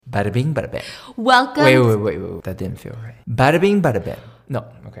Bada bing, bada bam. Welcome. Wait. That didn't feel right. Bada bing, bada bam. No,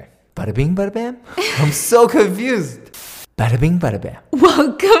 okay. Bada bing, bada bam? I'm so confused. Bada bing, bada bam.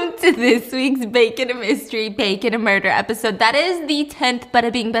 Welcome to this week's Bacon and Mystery, Bacon and Murder episode. That is the 10th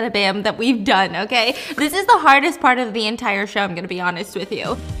Bada Bing Bada Bam that we've done, okay? This is the hardest part of the entire show, I'm gonna be honest with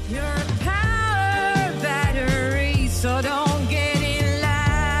you. You're a power battery, so don't get in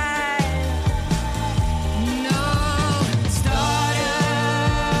line. No, starter,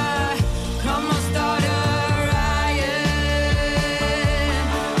 come on, start a riot.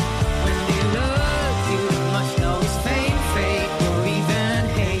 When they love you, much know it's fame, fate, or even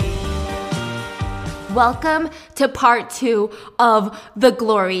hate. Welcome to part 2 of The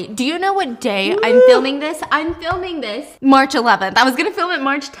Glory. Do you know what day I'm filming this? I'm filming this March 11th. I was gonna film it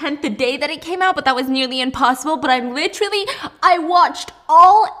March 10th, the day that it came out, but that was nearly impossible. But I watched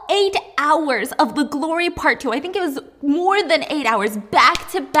all 8 hours of The Glory part 2. I think it was more than 8 hours,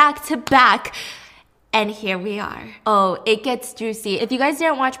 back to back to back. And here we are. Oh, it gets juicy. If you guys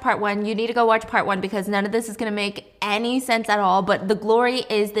didn't watch part 1, you need to go watch part 1 because none of this is gonna make any sense at all. But The Glory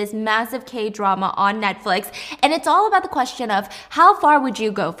is this massive K-drama on Netflix, and it's all about the question of how far would you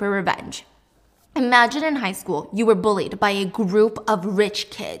go for revenge? Imagine in high school, you were bullied by a group of rich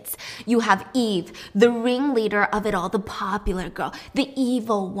kids. You have Eve, the ringleader of it all, the popular girl, the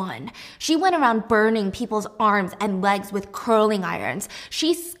evil one. She went around burning people's arms and legs with curling irons.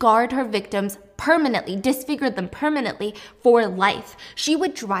 She scarred her victims permanently, disfigured them permanently for life. She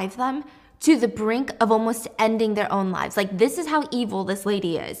would drive them to the brink of almost ending their own lives. Like, this is how evil this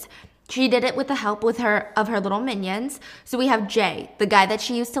lady is. She did it with the help of her little minions. So we have Jay, the guy that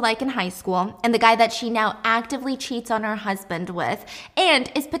she used to like in high school, and the guy that she now actively cheats on her husband with,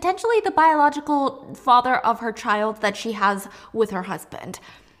 and is potentially the biological father of her child that she has with her husband.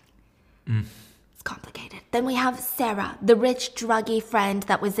 It's complicated. Then we have Sarah, the rich druggy friend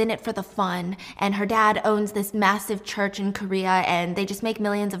that was in it for the fun, and her dad owns this massive church in Korea, and they just make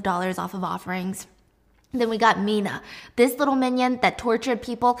millions of dollars off of offerings. Then we got Mina, this little minion that tortured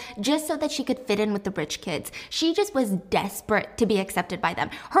people just so that she could fit in with the rich kids. She just was desperate to be accepted by them.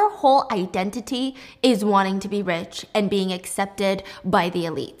 Her whole identity is wanting to be rich and being accepted by the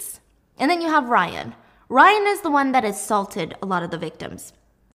elites. And then you have Ryan. Ryan is the one that assaulted a lot of the victims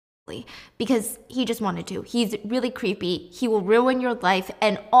because he just wanted to. He's really creepy. He will ruin your life,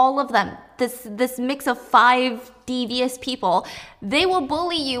 and all of them, this mix of 5 devious people, they will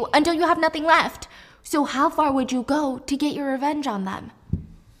bully you until you have nothing left. So how far would you go to get your revenge on them?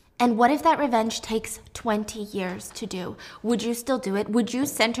 And what if that revenge takes 20 years to do? Would you still do it? Would you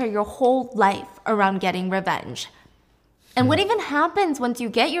center your whole life around getting revenge? And what even happens once you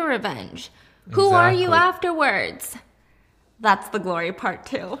get your revenge? Who are you afterwards? That's The Glory part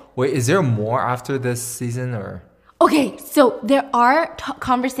 2. Wait, is there more after this season or? Okay, so there are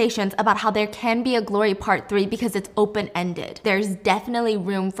conversations about how there can be a Glory part 3 because it's open-ended. There's definitely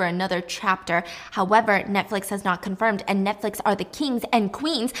room for another chapter. However, Netflix has not confirmed, and Netflix are the kings and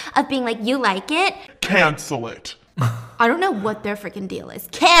queens of being like, you like it? Cancel it. I don't know what their freaking deal is.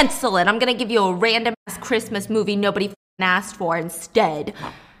 Cancel it. I'm gonna give you a random ass Christmas movie nobody asked for instead.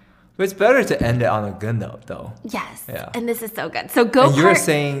 But it's better to end it on a good note, though. Yes, Yeah. and this is so good. So go. And you're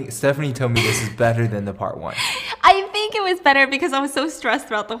saying Stephanie told me this is better than the part 1. I think it was better because I was so stressed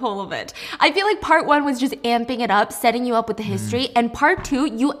throughout the whole of it. I feel like part 1 was just amping it up, setting you up with the history, and part 2,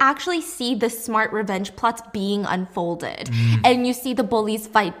 you actually see the smart revenge plots being unfolded, and you see the bullies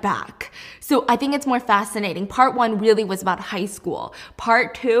fight back. So I think it's more fascinating. Part 1 really was about high school.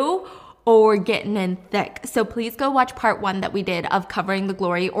 Part 2, we're getting in thick. So please go watch part 1 that we did of covering The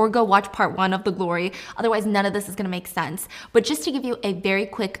Glory, or go watch part 1 of The Glory. Otherwise, none of this is going to make sense. But just to give you a very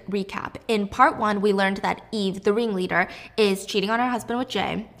quick recap, in part 1, we learned that Eve, the ringleader, is cheating on her husband with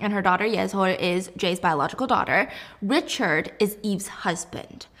Jay, and her daughter Yeshol is Jay's biological daughter. Richard is Eve's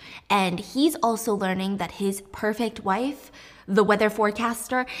husband, and he's also learning that his perfect wife, the weather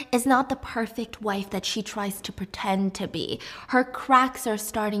forecaster, is not the perfect wife that she tries to pretend to be. Her cracks are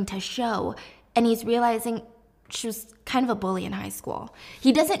starting to show, and he's realizing she was kind of a bully in high school.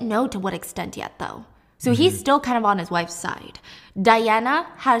 He doesn't know to what extent yet, though. So he's still kind of on his wife's side. Diana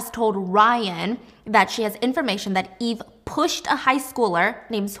has told Ryan that she has information that Eve pushed a high schooler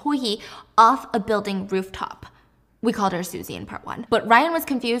named Sohee off a building rooftop. We called her Susie in part 1. But Ryan was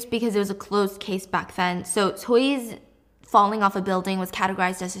confused because it was a closed case back then. So Sohee's falling off a building was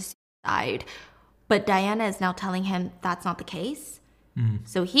categorized as a suicide, but Diana is now telling him that's not the case.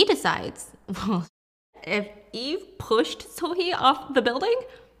 So he decides, well, if Eve pushed Sohee off the building,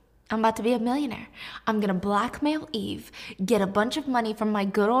 I'm about to be a millionaire. I'm gonna blackmail Eve, get a bunch of money from my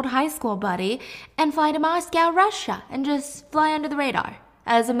good old high school buddy, and fly to Moscow, Russia, and just fly under the radar.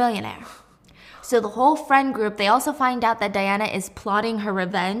 as a millionaire. So the whole friend group, they also find out that Diana is plotting her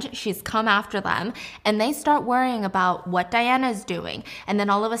revenge. She's come after them. And they start worrying about what Diana's doing. And then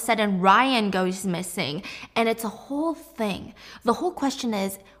all of a sudden, Ryan goes missing. And it's a whole thing. The whole question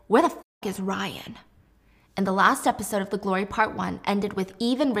is, where the f*** is Ryan? And the last episode of The Glory Part 1 ended with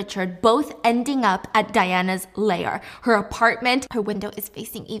Eve and Richard both ending up at Diana's lair. Her apartment, her window is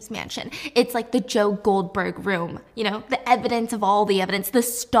facing Eve's mansion. It's like the Joe Goldberg room, you know, the evidence of all the evidence, the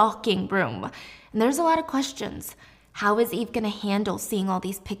stalking room. And there's a lot of questions. How is Eve going to handle seeing all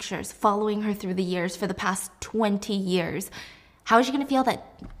these pictures, following her through the years for the past 20 years? How is she going to feel that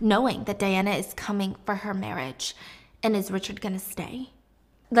knowing that Diana is coming for her marriage? And is Richard going to stay?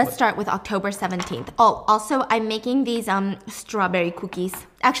 Let's start with October 17th. Oh, also, I'm making these strawberry cookies.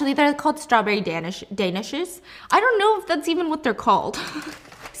 Actually, they're called strawberry danishes. I don't know if that's even what they're called.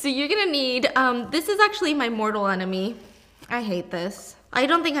 So you're gonna need, this is actually my mortal enemy. I hate this. I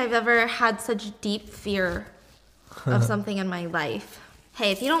don't think I've ever had such deep fear of something in my life.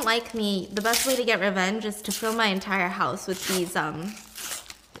 Hey, if you don't like me, the best way to get revenge is to fill my entire house with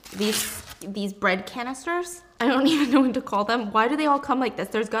these bread canisters. I don't even know what to call them. Why do they all come like this?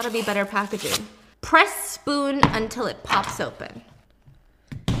 There's gotta be better packaging. Press spoon until it pops open.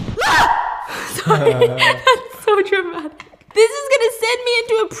 Sorry, that's so dramatic. This is gonna send me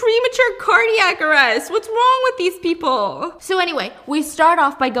into a premature cardiac arrest. What's wrong with these people? So anyway, we start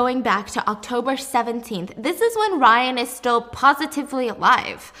off by going back to October 17th. This is when Ryan is still positively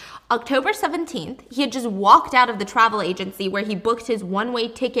alive. October 17th, he had just walked out of the travel agency where he booked his one-way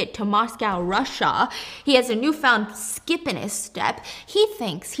ticket to Moscow, Russia. He has a newfound skip in his step. He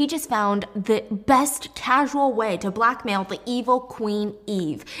thinks he just found the best casual way to blackmail the evil Queen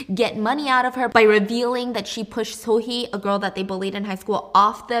Eve, get money out of her by revealing that she pushed Sohee, a girl that they bullied in high school,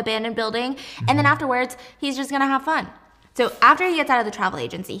 off the abandoned building. And then afterwards, he's just gonna have fun. So after he gets out of the travel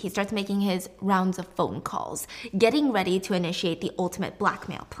agency, he starts making his rounds of phone calls, getting ready to initiate the ultimate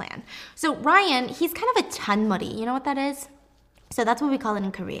blackmail plan. So Ryan, he's kind of a chanmuri. You know what that is? So that's what we call it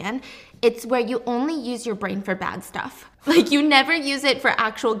in Korean. It's where you only use your brain for bad stuff. Like you never use it for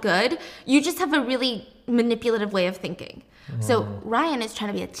actual good. You just have a really manipulative way of thinking. So Ryan is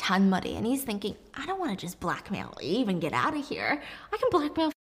trying to be a chanmuri, and he's thinking, I don't want to just blackmail Eve and get out of here. I can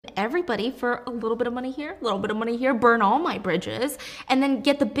blackmail everybody for a little bit of money here, a little bit of money here, burn all my bridges, and then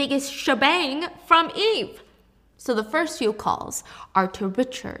get the biggest shebang from Eve. So the first few calls are to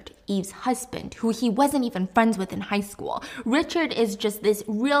Richard, Eve's husband, who he wasn't even friends with in high school. Richard is just this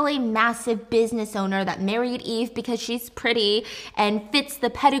really massive business owner that married Eve because she's pretty and fits the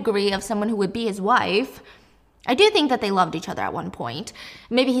pedigree of someone who would be his wife. I do think that they loved each other at one point.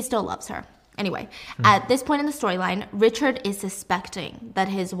 Maybe he still loves her. Anyway, at this point in the storyline, Richard is suspecting that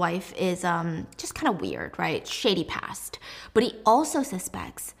his wife is just kind of weird, right? Shady past. But he also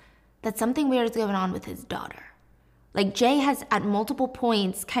suspects that something weird is going on with his daughter. Like Jay has at multiple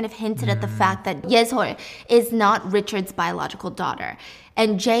points kind of hinted at the fact that Yeseo is not Richard's biological daughter.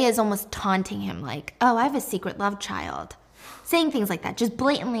 And Jay is almost taunting him like, oh, I have a secret love child. Saying things like that, just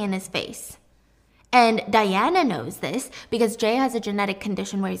blatantly in his face. And Diana knows this because Jay has a genetic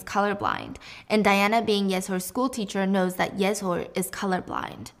condition where he's colorblind. And Diana, being Yeseo's school teacher, knows that Yeseo is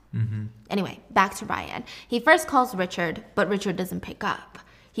colorblind. Anyway, back to Ryan. He first calls Richard, but Richard doesn't pick up.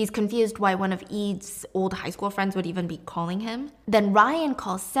 He's confused why one of Eve's old high school friends would even be calling him. Then Ryan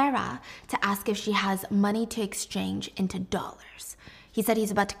calls Sarah to ask if she has money to exchange into dollars. He said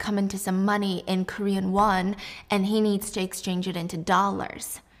he's about to come into some money in Korean won, and he needs to exchange it into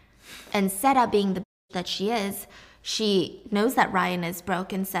dollars. And Sarah, being the that she is, she knows that Ryan is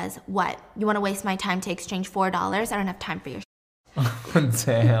broke and says, what, you want to waste my time to exchange $4? I don't have time for your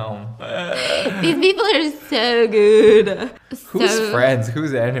Damn. These people are so good. Who's friends?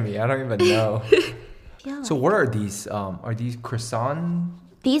 Who's enemy? I don't even know. So what are these? Are these croissant?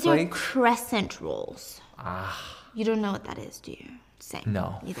 These are flakes? crescent rolls. You don't know what that is, do you? Same.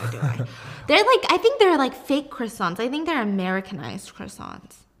 No. Neither do I. They're like, I think they're like fake croissants. I think they're Americanized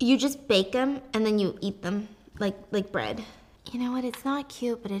croissants. You just bake them and then you eat them like bread. You know what? It's not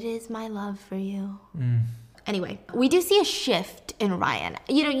cute, but it is my love for you. Anyway, we do see a shift in Ryan.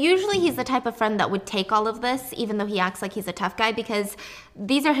 You know, usually he's the type of friend that would take all of this, even though he acts like he's a tough guy, because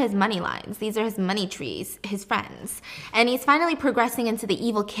these are his money lines. These are his money trees, his friends. And he's finally progressing into the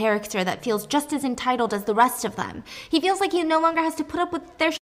evil character that feels just as entitled as the rest of them. He feels like he no longer has to put up with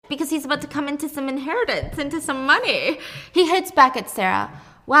their shit because he's about to come into some inheritance, into some money. He hits back at Sarah.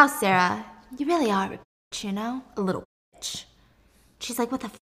 Wow, Sarah, you really are a bitch, you know? A little bitch. She's like, what the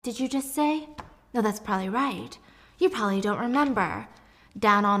f*** did you just say? No, that's probably right. You probably don't remember.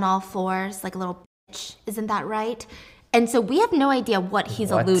 Down on all fours like a little bitch. Isn't that right? And so we have no idea what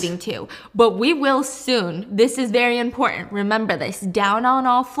he's What? alluding to, but we will soon. This is very important. Remember this, down on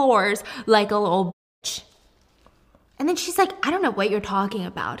all fours like a little bitch. And then she's like, I don't know what you're talking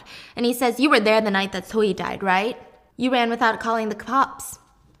about. And he says, you were there the night that Sui died, right? You ran without calling the cops.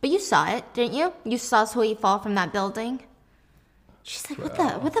 But you saw it, didn't you? You saw Sui fall from that building. She's like,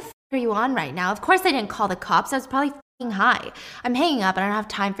 what the f are you on right now? Of course I didn't call the cops. I was probably f***ing high. I'm hanging up and I don't have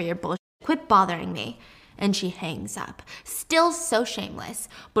time for your bullshit. Quit bothering me. And she hangs up. Still so shameless.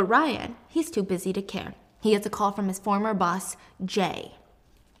 But Ryan, he's too busy to care. He gets a call from his former boss, Jay.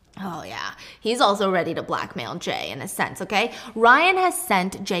 Oh yeah, he's also ready to blackmail Jay in a sense, okay? Ryan has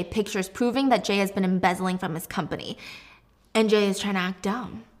sent Jay pictures proving that Jay has been embezzling from his company. And Jay is trying to act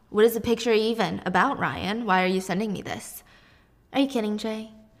dumb. What is the picture even about, Ryan? Why are you sending me this? Are you kidding,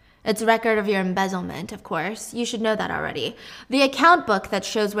 Jay? It's a record of your embezzlement, of course. You should know that already. The account book that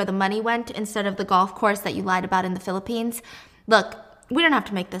shows where the money went instead of the golf course that you lied about in the Philippines. Look, we don't have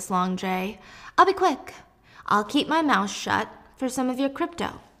to make this long, Jay. I'll be quick. I'll keep my mouth shut for some of your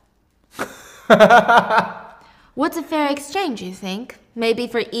crypto. What's a fair exchange, you think? Maybe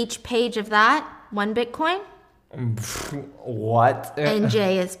for each page of that, 1 Bitcoin? What? And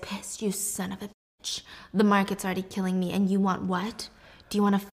Jay is pissed. You son of a bitch. The market's already killing me, and you want what? Do you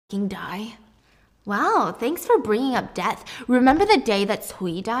want to f***ing die? Wow, thanks for bringing up death. Remember the day that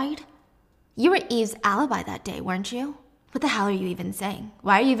Sui died? You were Eve's alibi that day, weren't you? What the hell are you even saying?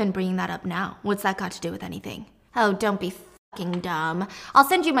 Why are you even bringing that up now? What's that got to do with anything? Oh, don't be f***ing dumb. I'll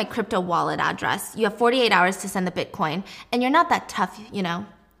send you my crypto wallet address. You have 48 hours to send the Bitcoin, and you're not that tough, you know,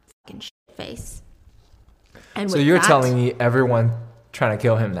 f***ing shit face. And So with you're that, telling me everyone trying to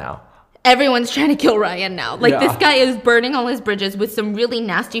kill him now? everyone's trying to kill Ryan now. Like, Yeah. this guy is burning all his bridges with some really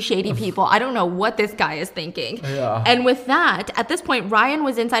nasty, shady people. I don't know what this guy is thinking. Yeah. And with that, at this point, Ryan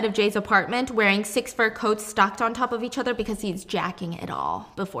was inside of Jay's apartment wearing 6 fur coats stacked on top of each other because he's jacking it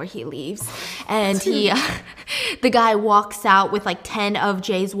all before he leaves. And the guy walks out with like 10 of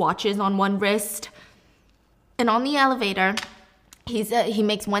Jay's watches on one wrist. And on the elevator, he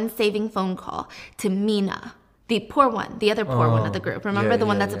makes one saving phone call to Mina. The poor one, the other poor one of the group. Remember yeah, the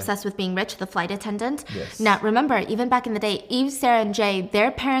one yeah, that's yeah. obsessed with being rich, the flight attendant? Yes. Now, remember, even back in the day, Eve, Sarah, and Jay,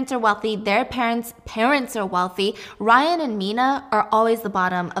 their parents are wealthy, their parents' parents are wealthy. Ryan and Mina are always the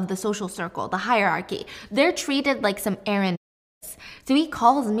bottom of the social circle, the hierarchy. They're treated like some errand. So he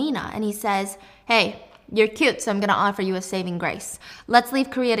calls Mina and he says, hey, you're cute, so I'm going to offer you a saving grace. Let's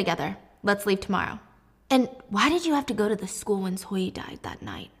leave Korea together. Let's leave tomorrow. And why did you have to go to the school when Sui died that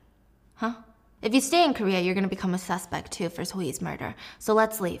night? Huh? If you stay in Korea, you're going to become a suspect too for Sui's murder. So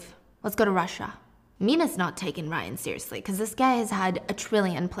let's leave. Let's go to Russia. Mina's not taking Ryan seriously because this guy has had a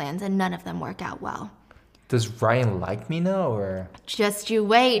trillion plans and none of them work out well. Does Ryan like Mina or? Just you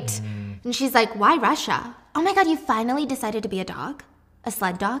wait. And she's like, why Russia? Oh my God, you finally decided to be a dog? A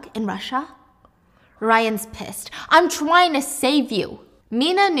sled dog in Russia? Ryan's pissed. I'm trying to save you.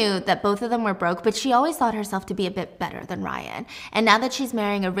 Mina knew that both of them were broke, but she always thought herself to be a bit better than Ryan. And now that she's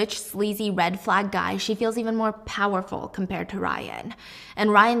marrying a rich, sleazy, red flag guy, she feels even more powerful compared to Ryan.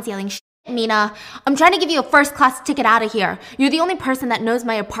 And Ryan's yelling, shit, Mina, I'm trying to give you a first-class ticket out of here. You're the only person that knows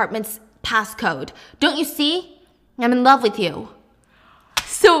my apartment's passcode. Don't you see? I'm in love with you.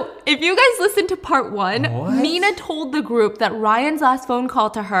 So, if you guys listened to part 1, What? Mina told the group that Ryan's last phone call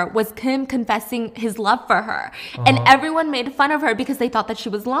to her was him confessing his love for her. And everyone made fun of her because they thought that she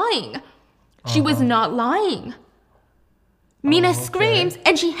was lying. She was not lying. Mina screams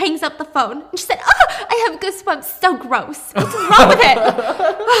and she hangs up the phone. And she said, I have goosebumps. So gross. What's wrong with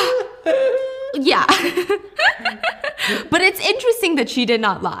it? Yeah. But it's interesting that she did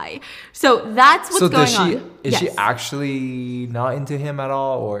not lie. So that's what's going on. Is she Yes. actually not into him at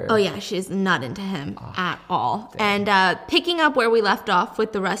all, or? Oh yeah, she's not into him at all. And picking up where we left off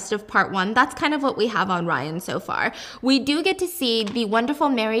with the rest of part 1, that's kind of what we have on Ryan so far. We do get to see the wonderful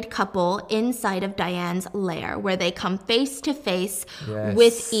married couple inside of Diane's lair, where they come face to face Yes.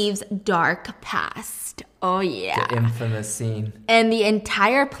 with Eve's dark past. Oh yeah. The infamous scene. And the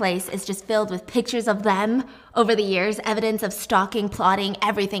entire place is just filled with pictures of them over the years, evidence of stalking, plotting,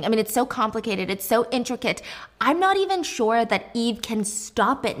 everything. I mean, it's so complicated. It's so intricate. I'm not even sure that Eve can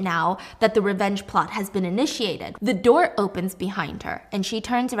stop it now that the revenge plot has been initiated. The door opens behind her and she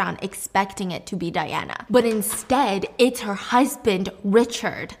turns around expecting it to be Diana. But instead, it's her husband,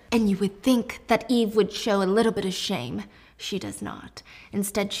 Richard. And you would think that Eve would show a little bit of shame. She does not.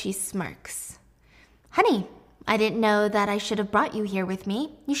 Instead, she smirks. Honey, I didn't know that I should have brought you here with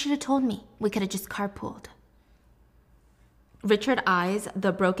me. You should have told me. We could have just carpooled. Richard eyes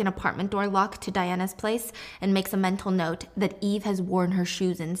the broken apartment door lock to Diana's place and makes a mental note that Eve has worn her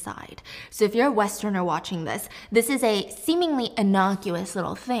shoes inside. So if you're a Westerner watching this, this is a seemingly innocuous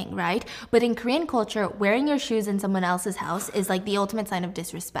little thing, right? But in Korean culture, wearing your shoes in someone else's house is like the ultimate sign of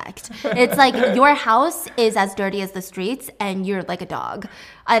disrespect. It's like your house is as dirty as the streets and you're like a dog.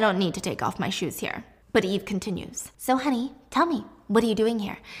 I don't need to take off my shoes here. But Eve continues. So honey, tell me, what are you doing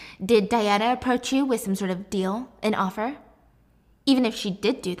here? Did Diana approach you with some sort of deal, an offer? Even if she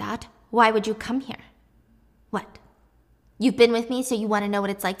did do that, why would you come here? What? You've been with me, so you want to know what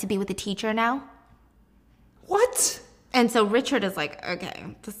it's like to be with a teacher now? What? And so Richard is like,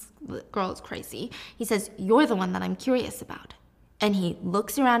 okay, this girl is crazy. He says, you're the one that I'm curious about. And he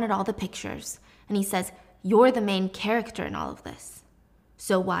looks around at all the pictures, and he says, you're the main character in all of this.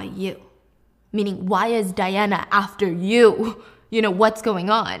 So why you? Meaning, why is Diana after you? You know, what's going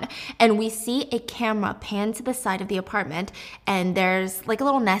on? And we see a camera pan to the side of the apartment, and there's like a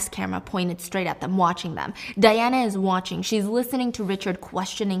little Nest camera pointed straight at them, watching them. Diana is watching. She's listening to Richard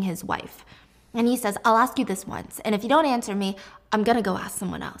questioning his wife. And he says, I'll ask you this once, and if you don't answer me, I'm gonna go ask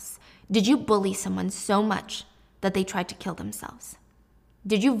someone else. Did you bully someone so much that they tried to kill themselves?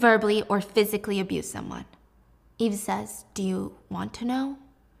 Did you verbally or physically abuse someone? Eve says, do you want to know?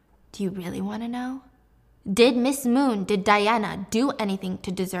 Do you really want to know? Did Miss Moon, did Diana do anything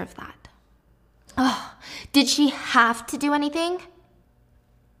to deserve that? Oh, did she have to do anything?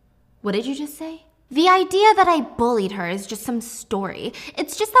 What did you just say? The idea that I bullied her is just some story.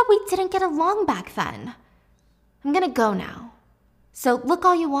 It's just that we didn't get along back then. I'm gonna go now. So look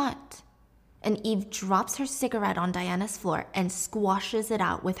all you want. And Eve drops her cigarette on Diana's floor and squashes it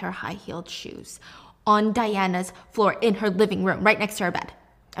out with her high-heeled shoes. On Diana's floor in her living room, right next to her bed.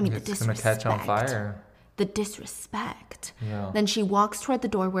 I mean, the disrespect. It's gonna catch on fire. The disrespect. Yeah. Then she walks toward the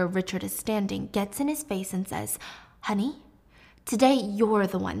door where Richard is standing, gets in his face and says, honey, today you're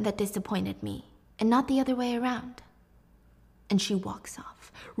the one that disappointed me, and not the other way around. And she walks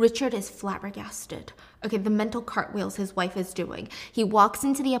off. Richard is flabbergasted. Okay, the mental cartwheels his wife is doing. He walks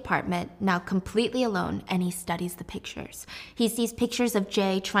into the apartment, now completely alone, and he studies the pictures. He sees pictures of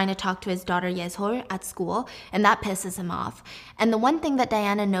Jay trying to talk to his daughter Yeshor at school, and that pisses him off. And the one thing that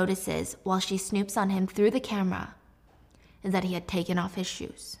Diana notices while she snoops on him through the camera is that he had taken off his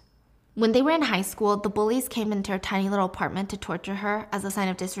shoes. When they were in high school, the bullies came into her tiny little apartment to torture her. As a sign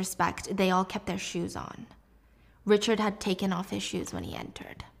of disrespect, they all kept their shoes on. Richard had taken off his shoes when he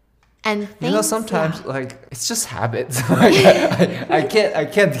entered. And things, sometimes like it's just habits. Like, I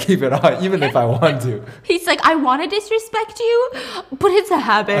can't keep it on even if I want to. He's like, I want to disrespect you, but it's a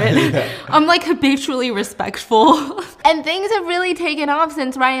habit. Yeah. I'm like habitually respectful. And things have really taken off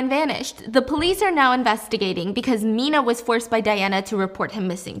since Ryan vanished. The police are now investigating because Mina was forced by Diana to report him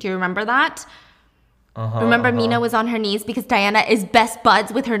missing. Do you remember that? Remember Mina was on her knees because Diana is best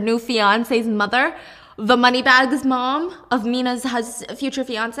buds with her new fiance's mother? The Moneybags mom of Mina's future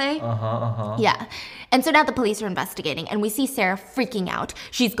fiance. Yeah. And so now the police are investigating, and we see Sarah freaking out.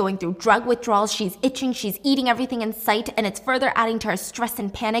 She's going through drug withdrawals, she's itching, she's eating everything in sight, and it's further adding to her stress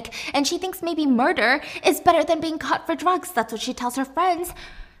and panic. And she thinks maybe murder is better than being caught for drugs. That's what she tells her friends.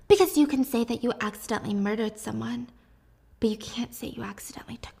 Because you can say that you accidentally murdered someone, but you can't say you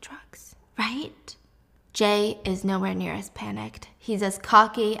accidentally took drugs, right? Jay is nowhere near as panicked. He's as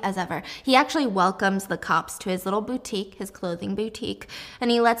cocky as ever. He actually welcomes the cops to his little boutique, his clothing boutique, and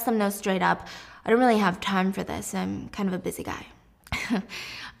he lets them know straight up, I don't really have time for this. I'm kind of a busy guy.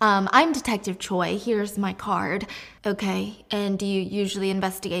 I'm Detective Choi. Here's my card. Okay, and do you usually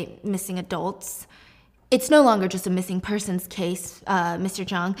investigate missing adults? It's no longer just a missing persons case, Mr.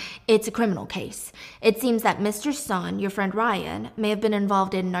 Jung. It's a criminal case. It seems that Mr. Son, your friend Ryan, may have been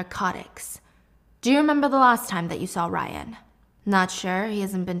involved in narcotics. Do you remember the last time that you saw Ryan? Not sure. He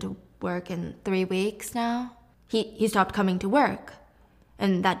hasn't been to work in 3 weeks now. He stopped coming to work,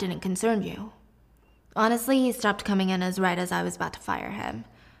 and that didn't concern you. Honestly, he stopped coming in right as I was about to fire him.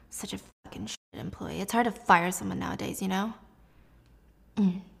 Such a fucking shit employee. It's hard to fire someone nowadays, you know?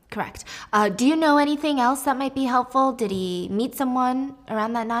 Correct. Do you know anything else that might be helpful? Did he meet someone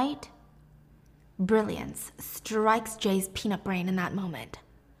around that night? Brilliance strikes Jay's peanut brain in that moment,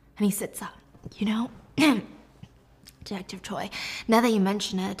 and he sits up. You know, Detective Choi, now that you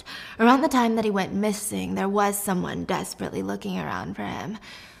mention it, around the time that he went missing, there was someone desperately looking around for him.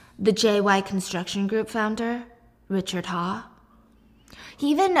 The JY Construction Group founder, Richard Ha. He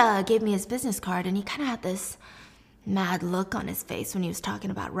even gave me his business card, and he kind of had this mad look on his face when he was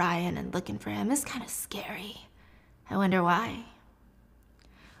talking about Ryan and looking for him. It's kind of scary. I wonder why.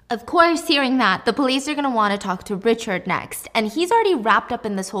 Of course, hearing that, the police are going to want to talk to Richard next. And he's already wrapped up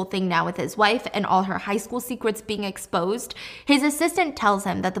in this whole thing now with his wife and all her high school secrets being exposed. His assistant tells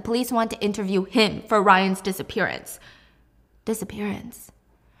him that the police want to interview him for Ryan's disappearance. Disappearance?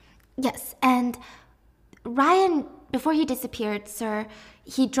 Yes, and Ryan, before he disappeared, sir,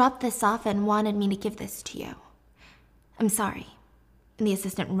 he dropped this off and wanted me to give this to you. I'm sorry. And the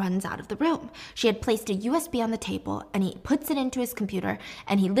assistant runs out of the room. She had placed a USB on the table, and he puts it into his computer,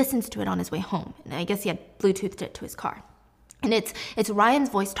 and he listens to it on his way home. And I guess he had Bluetoothed it to his car. And it's Ryan's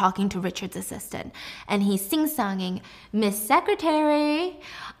voice talking to Richard's assistant. And he's sing-songing, Miss Secretary,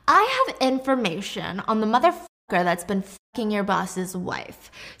 I have information on the motherfucker that's been fucking your boss's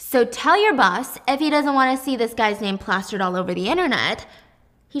wife. So tell your boss, if he doesn't want to see this guy's name plastered all over the internet,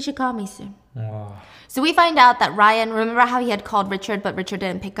 he should call me soon. Wow. So we find out that Ryan, remember how he had called Richard, but Richard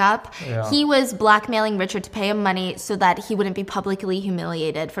didn't pick up? Yeah. He was blackmailing Richard to pay him money so that he wouldn't be publicly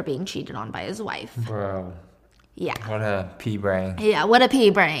humiliated for being cheated on by his wife. Bro. Yeah. What a pea brain. Yeah, what a pea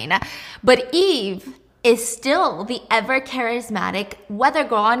brain. But Eve is still the ever charismatic weather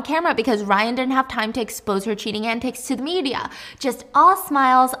girl on camera because Ryan didn't have time to expose her cheating antics to the media. Just all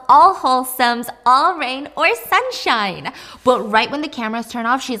smiles, all wholesomes, all rain or sunshine. But right when the cameras turn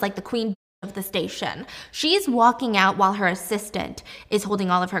off, she's like the queen of the station. She's walking out while her assistant is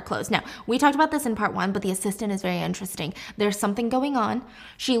holding all of her clothes. Now, we talked about this in part 1, but the assistant is very interesting. There's something going on.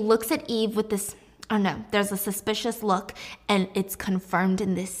 She looks at Eve with this, oh no, there's a suspicious look, and it's confirmed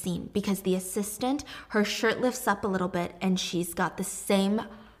in this scene because the assistant, her shirt lifts up a little bit, and she's got the same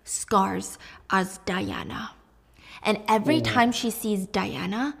scars as Diana. And every time she sees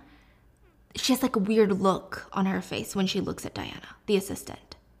Diana, she has like a weird look on her face when she looks at Diana, the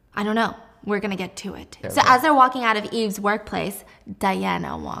assistant. I don't know. We're going to get to it. Okay. So as they're walking out of Eve's workplace,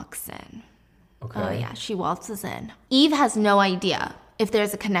 Diana walks in. Okay. Oh yeah, she waltzes in. Eve has no idea if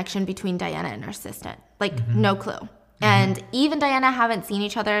there's a connection between Diana and her assistant. Like, no clue. And Eve and Diana haven't seen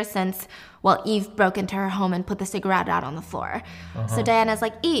each other since, well, Eve broke into her home and put the cigarette out on the floor. So Diana's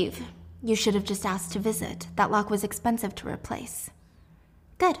like, Eve, you should have just asked to visit. That lock was expensive to replace.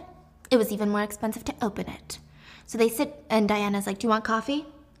 Good. It was even more expensive to open it. So they sit, and Diana's like, do you want coffee?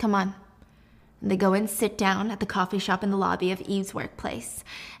 Come on. And they go and sit down at the coffee shop in the lobby of Eve's workplace.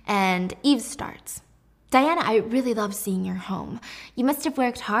 And Eve starts. Diana, I really love seeing your home. You must have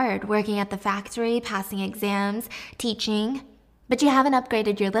worked hard working at the factory, passing exams, teaching, but you haven't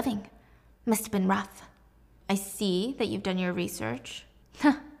upgraded your living. Must have been rough. I see that you've done your research.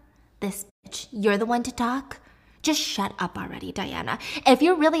 This bitch, you're the one to talk? Just shut up already, Diana. If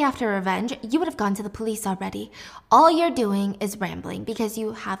you're really after revenge, you would have gone to the police already. All you're doing is rambling because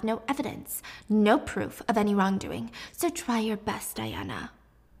you have no evidence, no proof of any wrongdoing. So try your best, Diana.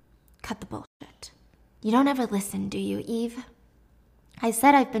 Cut the bullshit. You don't ever listen, do you, Eve? I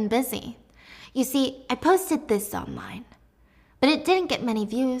said I've been busy. You see, I posted this online, but it didn't get many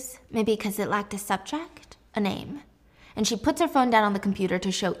views, maybe because it lacked a subject, a name. And she puts her phone down on the computer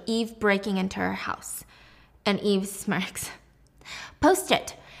to show Eve breaking into her house. And Eve smirks. Post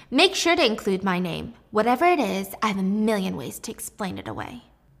it. Make sure to include my name. Whatever it is, I have a million ways to explain it away.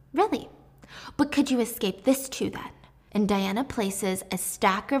 Really? But could you escape this too then? And Diana places a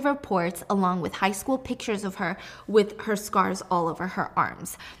stack of reports along with high school pictures of her with her scars all over her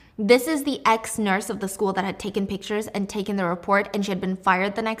arms. This is the ex-nurse of the school that had taken pictures and taken the report, and she had been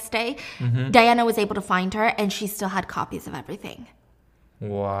fired the next day. Diana was able to find her, and she still had copies of everything.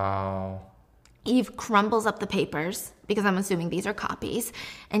 Wow. Eve crumbles up the papers, because I'm assuming these are copies,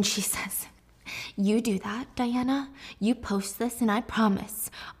 and she says, you do that, Diana. You post this, and I promise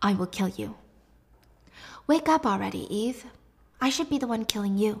I will kill you. Wake up already, Eve. I should be the one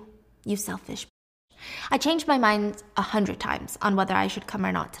killing you, you selfish bitch. I changed my mind 100 times on whether I should come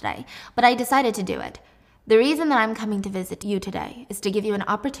or not today, but I decided to do it. The reason that I'm coming to visit you today is to give you an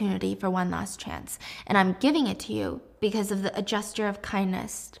opportunity for one last chance, and I'm giving it to you because of a gesture of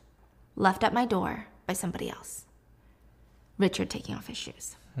kindness left at my door by somebody else. Richard taking off his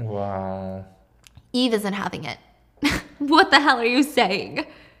shoes. Wow. Eve isn't having it. What the hell are you saying?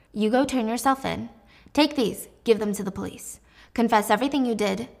 You go turn yourself in. Take these, give them to the police. Confess everything you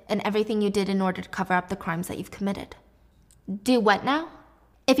did and everything you did in order to cover up the crimes that you've committed. Do what now?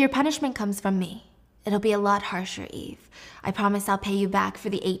 If your punishment comes from me, it'll be a lot harsher, Eve. I promise I'll pay you back for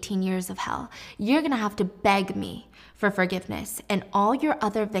the 18 years of hell. You're gonna have to beg me for forgiveness and all your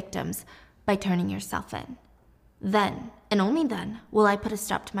other victims by turning yourself in. Then, and only then, will I put a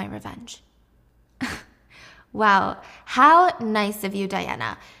stop to my revenge. Wow, how nice of you,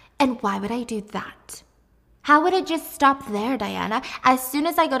 Diana. And why would I do that? How would it just stop there, Diana? As soon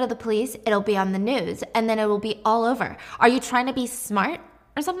as I go to the police, it'll be on the news, and then it will be all over. Are you trying to be smart?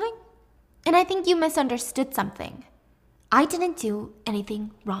 or something. And I think you misunderstood something. I didn't do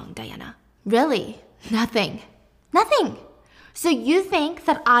anything wrong, Diana. Really? Nothing. Nothing. So you think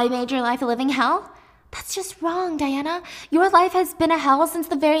that I made your life a living hell? That's just wrong, Diana. Your life has been a hell since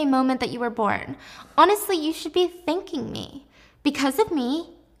the very moment that you were born. Honestly, you should be thanking me. Because of me,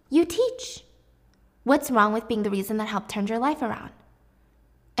 you teach. What's wrong with being the reason that helped turn your life around?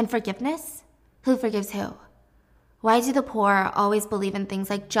 And forgiveness? Who forgives who? Why do the poor always believe in things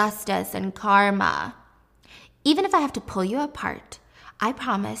like justice and karma? Even if I have to pull you apart, I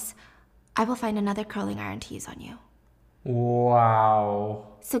promise I will find another curling iron to use on you. Wow.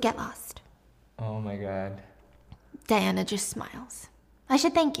 So get lost. Oh my god. Diana just smiles. I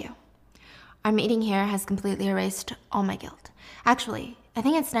should thank you. Our meeting here has completely erased all my guilt. Actually, I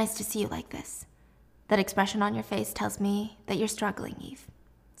think it's nice to see you like this. That expression on your face tells me that you're struggling, Eve.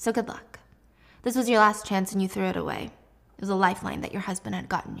 So good luck. This was your last chance and you threw it away. It was a lifeline that your husband had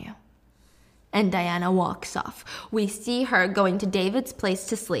gotten you. And Diana walks off. We see her going to David's place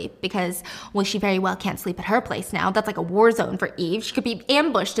to sleep because, well, she very well can't sleep at her place now. That's like a war zone for Eve. She could be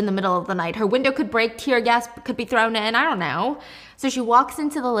ambushed in the middle of the night. Her window could break, tear gas could be thrown in, I don't know. So she walks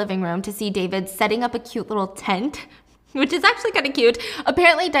into the living room to see David setting up a cute little tent, which is actually kind of cute.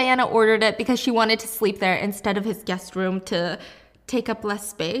 Apparently Diana ordered it because she wanted to sleep there instead of his guest room to take up less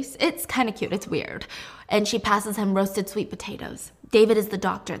space. It's kind of cute. It's weird. And she passes him roasted sweet potatoes. David is the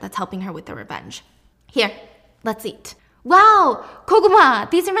doctor that's helping her with the revenge. Here, let's eat. Wow,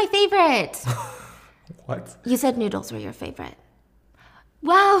 koguma, these are my favorite. What? You said noodles were your favorite.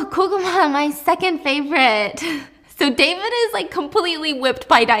 Wow, koguma, my second favorite. So David is like completely whipped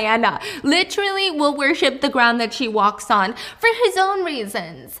by Diana. Literally will worship the ground that she walks on for his own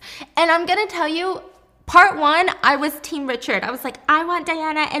reasons. And I'm gonna tell you, part one, I was Team Richard. I was like, I want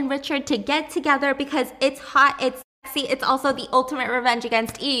Diana and Richard to get together because it's hot, it's sexy, it's also the ultimate revenge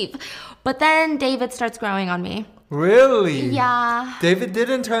against Eve. But then David starts growing on me. Really? Yeah. David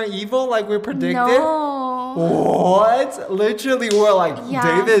didn't turn evil like we predicted? No. What? Literally, we're like,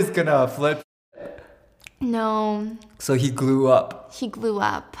 Yeah. David's gonna flip. No. So he grew up. He grew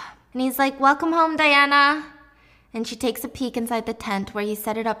up. And he's like, welcome home, Diana. And she takes a peek inside the tent where he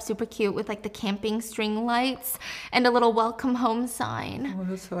set it up super cute with like the camping string lights and a little welcome home sign. Oh,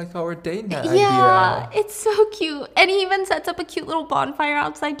 that's like our date night Yeah, idea. it's so cute. And he even sets up a cute little bonfire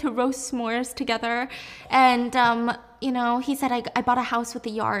outside to roast s'mores together. And, you know, he said, I bought a house with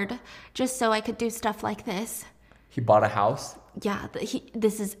a yard just so I could do stuff like this. He bought a house? Yeah,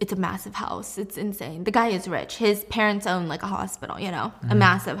 it's a massive house. It's insane. The guy is rich. His parents own like a hospital, you know, a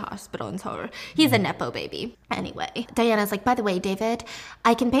massive hospital in Seoul. He's a Nepo baby. Anyway, Diana's like, by the way, David,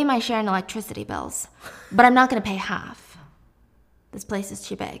 I can pay my share in electricity bills, but I'm not going to pay half. This place is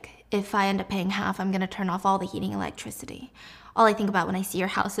too big. If I end up paying half, I'm going to turn off all the heating and electricity. All I think about when I see your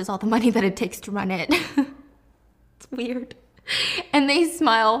house is all the money that it takes to run it. It's weird. And they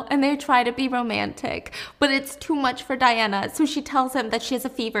smile and they try to be romantic, but it's too much for Diana, so she tells him that she has a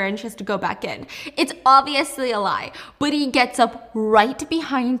fever and she has to go back in. It's obviously a lie, but he gets up right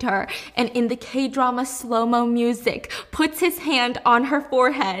behind her and in the K-drama slow-mo music puts his hand on her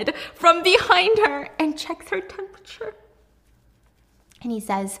forehead from behind her and checks her temperature. And he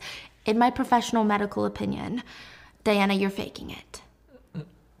says, in my professional medical opinion, Diana, you're faking it.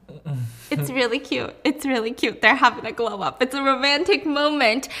 It's really cute. It's really cute. They're having a glow up. It's a romantic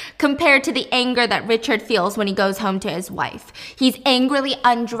moment compared to the anger that Richard feels when he goes home to his wife. He's angrily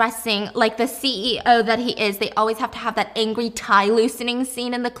undressing like the CEO that he is. They always have to have that angry tie loosening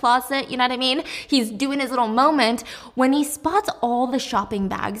scene in the closet. You know what I mean? He's doing his little moment when he spots all the shopping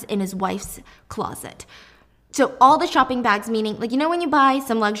bags in his wife's closet. So all the shopping bags, meaning, like, you know when you buy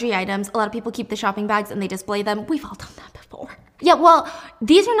some luxury items, a lot of people keep the shopping bags and they display them. We've all done that before. Yeah, well,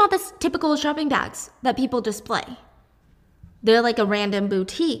 these are not the typical shopping bags that people display. They're like a random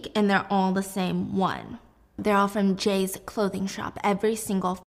boutique and they're all the same one. They're all from Jay's clothing shop, every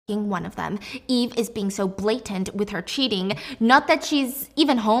single fucking one of them. Eve is being so blatant with her cheating. Not that she's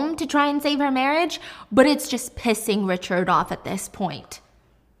even home to try and save her marriage, but it's just pissing Richard off at this point.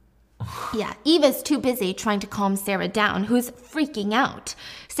 Yeah, Eve is too busy trying to calm Sarah down, who's freaking out.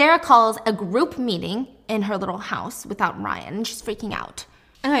 Sarah calls a group meeting in her little house without Ryan, and she's freaking out.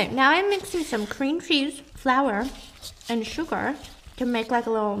 Okay, now I'm mixing some cream cheese, flour, and sugar to make like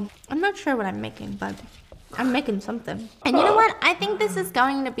a little... I'm not sure what I'm making, but I'm making something. And you know what? I think this is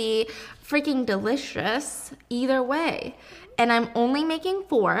going to be freaking delicious either way. And I'm only making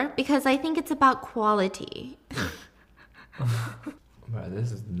 4 because I think it's about quality. Bro,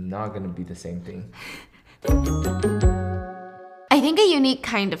 this is not gonna be the same thing. I think a unique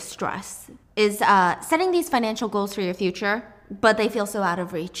kind of stress is setting these financial goals for your future, but they feel so out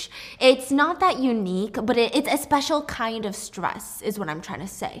of reach. It's not that unique, but it's a special kind of stress, is what I'm trying to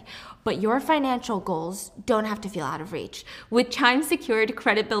say. But your financial goals don't have to feel out of reach. With Chime Secured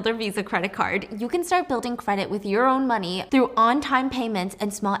Credit Builder Visa Credit Card, you can start building credit with your own money through on-time payments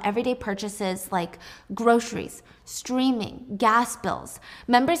and small everyday purchases like groceries, streaming, gas bills.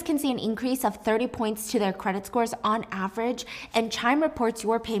 Members can see an increase of 30 points to their credit scores on average, and Chime reports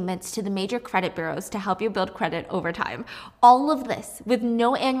your payments to the major credit bureaus to help you build credit over time. All of this with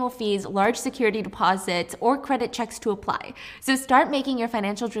no annual fees, large security deposits, or credit checks to apply. So start making your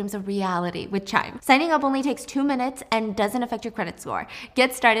financial dreams a reality with Chime. Signing up only takes 2 minutes and doesn't affect your credit score.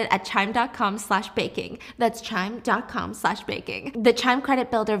 Get started at chime.com/baking. That's chime.com/baking. The Chime Credit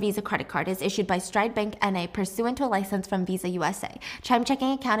Builder Visa Credit Card is issued by Stride Bank NA pursuant to a license from Visa USA. Chime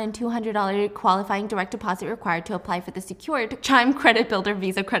checking account and $200 qualifying direct deposit required to apply for the secured Chime Credit Builder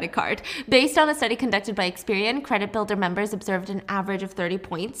Visa Credit Card. Based on a study conducted by Experian, Credit Builder members observed an average of 30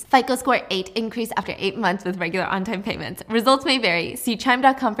 points. FICO score 8 increased after 8 months with regular on-time payments. Results may vary. See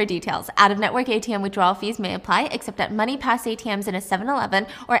chime.com for details. Out-of-network ATM withdrawal fees may apply except at MoneyPass ATMs in a 7-Eleven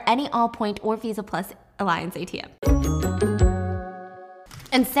or any Allpoint or Visa Plus Alliance ATM.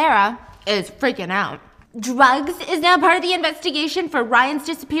 And Sarah is freaking out. Drugs is now part of the investigation for Ryan's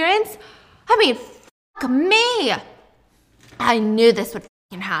disappearance? I mean, fuck me. I knew this would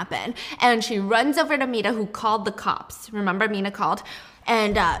fucking happen. And she runs over to Mina, who called the cops. Remember, Mina called?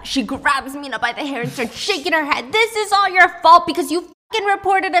 And she grabs Mina by the hair and starts shaking her head. This is all your fault because you fucking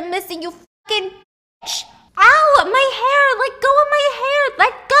reported him missing, you fucking bitch. Ow, my hair, let go of my hair,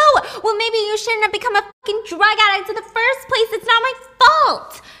 let go. Well, maybe you shouldn't have become a fucking drug addict in the first place. It's not my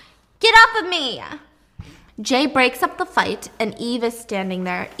fault. Get off of me. Jay breaks up the fight, and Eve is standing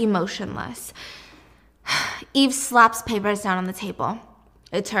there, emotionless. Eve slaps papers down on the table.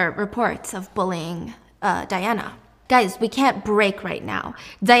 It's her reports of bullying Diana. Guys, we can't break right now.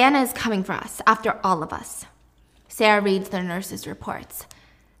 Diana is coming for us, after all of us. Sarah reads the nurse's reports.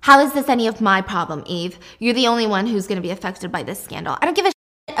 How is this any of my problem, Eve? You're the only one who's going to be affected by this scandal. I don't give a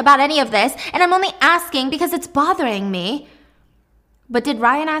shit about any of this, and I'm only asking because it's bothering me. But did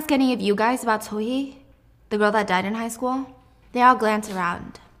Ryan ask any of you guys about Sohee? The girl that died in high school? They all glance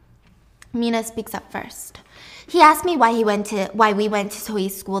around. Mina speaks up first. He asked me why we went to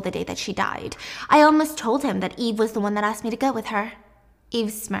Sohee's school the day that she died. I almost told him that Eve was the one that asked me to go with her.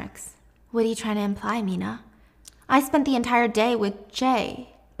 Eve smirks. What are you trying to imply, Mina? I spent the entire day with Jay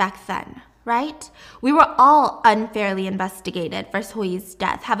back then, right? We were all unfairly investigated for Sohee's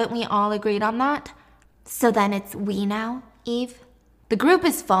death. Haven't we all agreed on that? So then it's we now, Eve? The group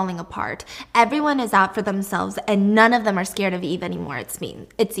is falling apart. Everyone is out for themselves, and none of them are scared of Eve anymore, it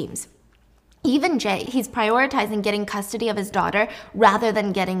seems. Even Jay, he's prioritizing getting custody of his daughter rather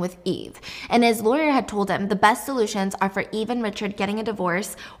than getting with Eve. And his lawyer had told him the best solutions are for Eve and Richard getting a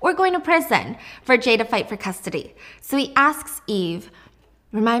divorce or going to prison for Jay to fight for custody. So he asks Eve,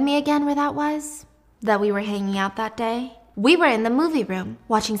 remind me again where that was? That we were hanging out that day? We were in the movie room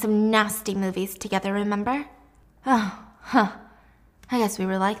watching some nasty movies together, remember? Oh, huh. I guess we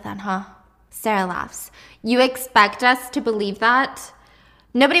were like that, huh? Sarah laughs. You expect us to believe that?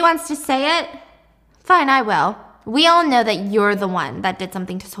 Nobody wants to say it? Fine, I will. We all know that you're the one that did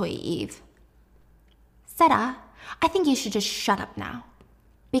something to Sohee, Eve. Sarah, I think you should just shut up now.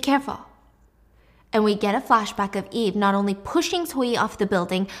 Be careful. And we get a flashback of Eve not only pushing Sohee off the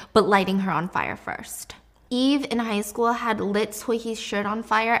building, but lighting her on fire first. Eve in high school had lit Sohee's shirt on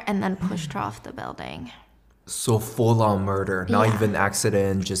fire and then pushed her off the building. So full-on murder, not Yeah. even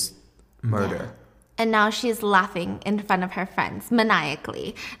accident, just murder. Yeah. And now she's laughing in front of her friends,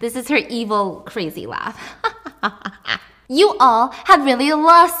 maniacally. This is her evil, crazy laugh. You all have really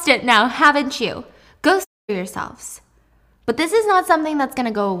lost it now, haven't you? Go screw yourselves. But this is not something that's going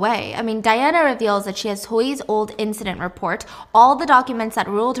to go away. I mean, Diana reveals that she has Sohee's old incident report, all the documents that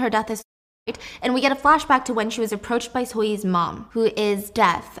ruled her death as and we get a flashback to when she was approached by Sohee's mom, who is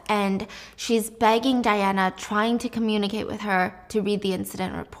deaf, and she's begging Diana, trying to communicate with her to read the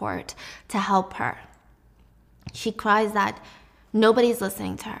incident report to help her. She cries that nobody's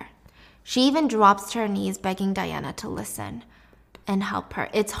listening to her. She even drops to her knees begging Diana to listen and help her.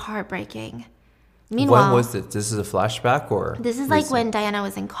 It's heartbreaking. Meanwhile, When was it? This is a flashback or? this is like recent? when Diana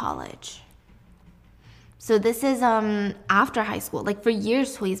was in college. So this is after high school. Like for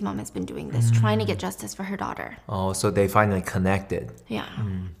years, Sohee's mom has been doing this, trying to get justice for her daughter. Oh, so they finally connected. Yeah.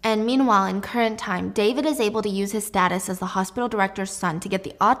 And meanwhile, in current time, David is able to use his status as the hospital director's son to get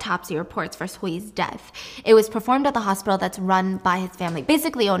the autopsy reports for Sohee's death. It was performed at the hospital that's run by his family,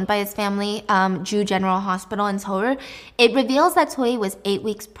 basically owned by his family, Jew General Hospital in Seoul. It reveals that Sohee was 8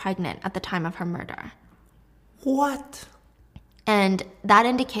 weeks pregnant at the time of her murder. What? And that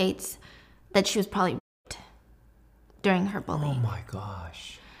indicates that she was probably raped during her Oh bullying. my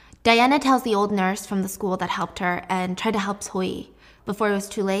gosh. Diana tells the old nurse from the school that helped her and tried to help Zoe before it was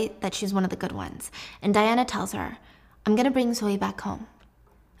too late that she's one of the good ones. And Diana tells her, I'm going to bring Zoe back home.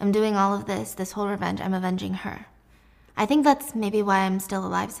 I'm doing all of this whole revenge. I'm avenging her. I think that's maybe why I'm still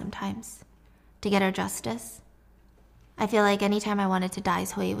alive sometimes. To get her justice. I feel like anytime I wanted to die,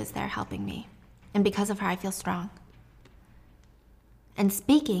 Zoe was there helping me. And because of her, I feel strong. And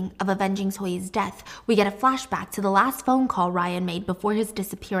speaking of avenging Zoe's death, we get a flashback to the last phone call Ryan made before his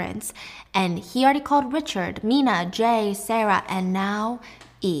disappearance. And he already called Richard, Mina, Jay, Sarah, and now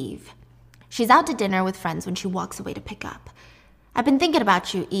Eve. She's out to dinner with friends when she walks away to pick up. I've been thinking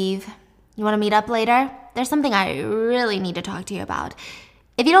about you, Eve. You want to meet up later? There's something I really need to talk to you about.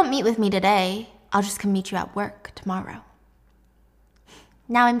 If you don't meet with me today, I'll just come meet you at work tomorrow.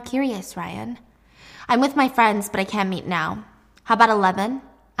 Now I'm curious, Ryan. I'm with my friends, but I can't meet now. How about 11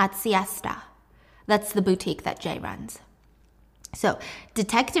 at Siesta? That's the boutique that Jay runs. So,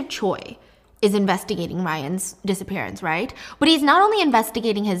 Detective Choi is investigating Ryan's disappearance, right? But he's not only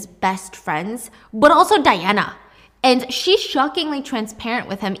investigating his best friends, but also Diana. And she's shockingly transparent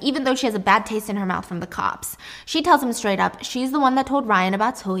with him, even though she has a bad taste in her mouth from the cops. She tells him straight up she's the one that told Ryan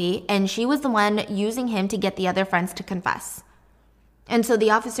about Zoe, and she was the one using him to get the other friends to confess. And so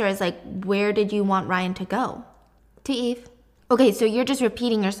the officer is like, where did you want Ryan to go? To Eve. Okay, so you're just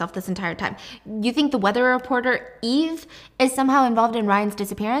repeating yourself this entire time. You think the weather reporter, Eve, is somehow involved in Ryan's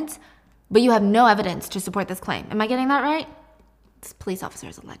disappearance? But you have no evidence to support this claim. Am I getting that right? This police officer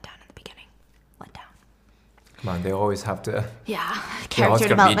is a letdown in the beginning. Letdown. Come on, they always have to. Yeah, They're always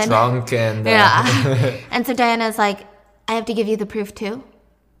character gonna be development. drunk and. Yeah. And so Diana's like, I have to give you the proof too,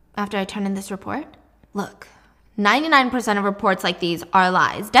 after I turn in this report? Look, 99% of reports like these are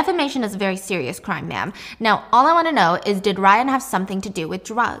lies. Defamation is a very serious crime, ma'am. Now, all I want to know is, did Ryan have something to do with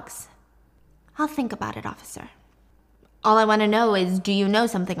drugs? I'll think about it, officer. All I want to know is, do you know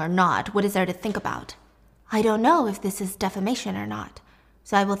something or not? What is there to think about? I don't know if this is defamation or not,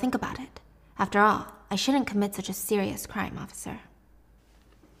 so I will think about it. After all, I shouldn't commit such a serious crime, officer.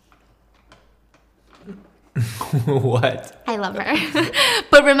 What? I love her.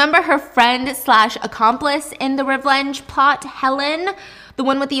 But remember her friend / accomplice in the revenge plot, Helen? The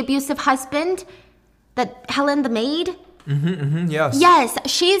one with the abusive husband? That Helen the maid? Yes. Yes,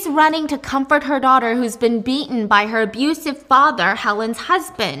 she's running to comfort her daughter who's been beaten by her abusive father, Helen's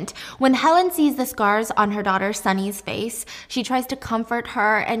husband. When Helen sees the scars on her daughter Sunny's face, she tries to comfort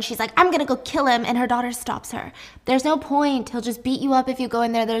her and she's like, I'm gonna go kill him, and her daughter stops her. There's no point. He'll just beat you up if you go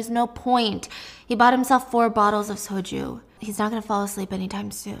in there. There's no point. He bought himself 4 bottles of soju. He's not gonna fall asleep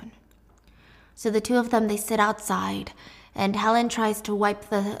anytime soon. So the two of them, they sit outside, and Helen tries to wipe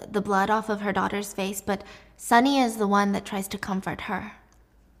the blood off of her daughter's face, but Sunny is the one that tries to comfort her.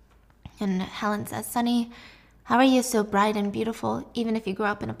 And Helen says, Sunny, how are you so bright and beautiful, even if you grew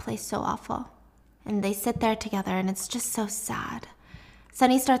up in a place so awful? And they sit there together, and it's just so sad.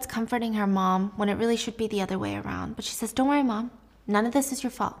 Sunny starts comforting her mom when it really should be the other way around. But she says, don't worry, Mom. None of this is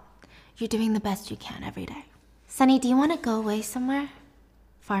your fault. You're doing the best you can every day. Sunny, do you want to go away somewhere?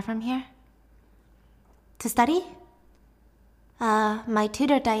 Far from here? To study? My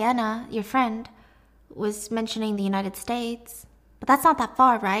tutor, Diana, your friend, was mentioning the United States. But that's not that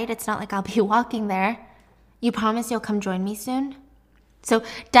far, right? It's not like I'll be walking there. You promise you'll come join me soon? So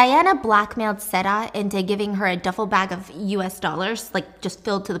Diana blackmailed Sarah into giving her a duffel bag of US dollars, like just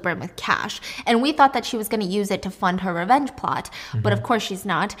filled to the brim with cash. And we thought that she was going to use it to fund her revenge plot. But of course she's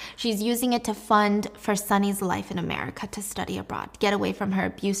not. She's using it to fund for Sunny's life in America, to study abroad, get away from her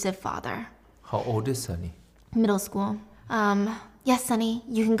abusive father. How old is Sunny? Middle school. Yes, Sunny,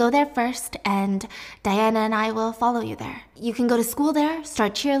 you can go there first, and Diana and I will follow you there. You can go to school there,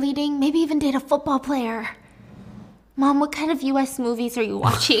 start cheerleading, maybe even date a football player. Mom, what kind of US movies are you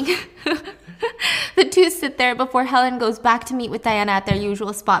watching? The two sit there before Helen goes back to meet with Diana at their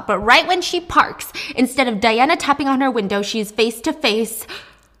usual spot. But right when she parks, instead of Diana tapping on her window, she's face to face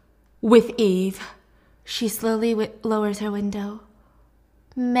with Eve. She slowly lowers her window.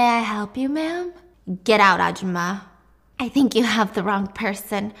 May I help you, ma'am? Get out, Ajumma. I think you have the wrong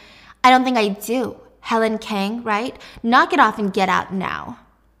person. I don't think I do. Helen Kang, right? Knock it off and get out now.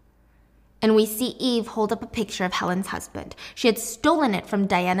 And we see Eve hold up a picture of Helen's husband. She had stolen it from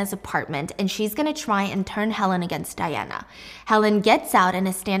Diana's apartment, and she's going to try and turn Helen against Diana. Helen gets out and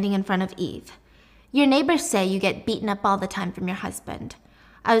is standing in front of Eve. Your neighbors say you get beaten up all the time from your husband.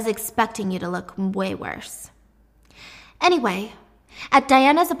 I was expecting you to look way worse. Anyway, at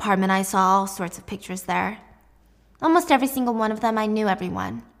Diana's apartment, I saw all sorts of pictures there. Almost every single one of them, I knew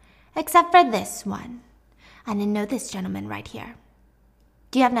everyone. Except for this one. I didn't know this gentleman right here.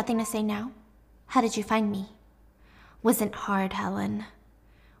 Do you have nothing to say now? How did you find me? Wasn't hard, Helen.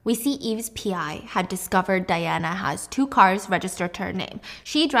 We see Eve's PI had discovered Diana has 2 cars registered to her name.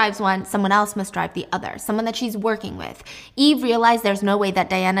 She drives one, someone else must drive the other, someone that she's working with. Eve realized there's no way that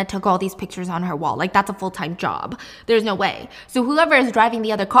Diana took all these pictures on her wall. Like, that's a full-time job. There's no way. So whoever is driving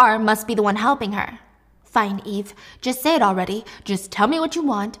the other car must be the one helping her. Fine, Eve. Just say it already. Just tell me what you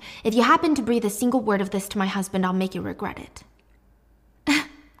want. If you happen to breathe a single word of this to my husband, I'll make you regret it.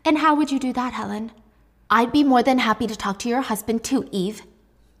 And how would you do that, Helen? I'd be more than happy to talk to your husband too, Eve.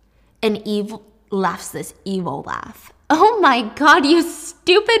 And Eve laughs this evil laugh. Oh my God, you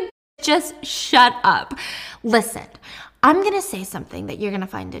stupid. Just shut up. Listen, I'm gonna say something that you're gonna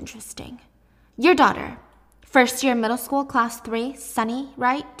find interesting. Your daughter, first year middle school, class 3, Sunny,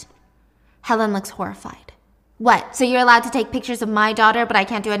 right? Helen looks horrified. What, so you're allowed to take pictures of my daughter, but I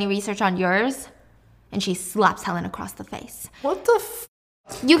can't do any research on yours? And she slaps Helen across the face. What the f?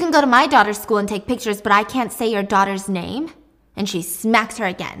 You can go to my daughter's school and take pictures, but I can't say your daughter's name? And she smacks her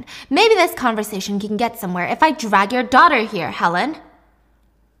again. Maybe this conversation can get somewhere if I drag your daughter here, Helen.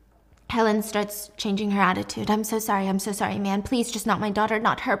 Helen starts changing her attitude. I'm so sorry, man. Please, just not my daughter,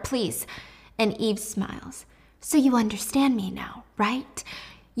 not her, please. And Eve smiles. So you understand me now, right?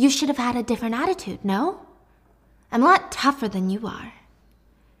 You should have had a different attitude, no? I'm a lot tougher than you are.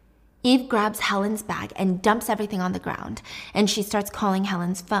 Eve grabs Helen's bag and dumps everything on the ground, and she starts calling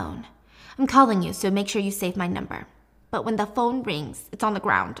Helen's phone. I'm calling you, so make sure you save my number. But when the phone rings, it's on the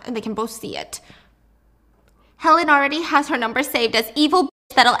ground, and they can both see it. Helen already has her number saved as evil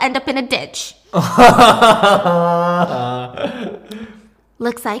that'll end up in a ditch.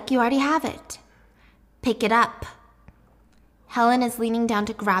 Looks like you already have it. Pick it up. Helen is leaning down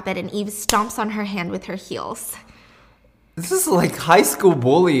to grab it, and Eve stomps on her hand with her heels. This is like high school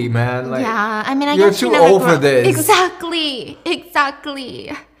bully, man. Like, yeah, I mean, I you're guess she too never old for grew- this. Exactly.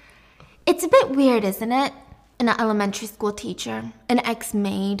 It's a bit weird, isn't it? An elementary school teacher, an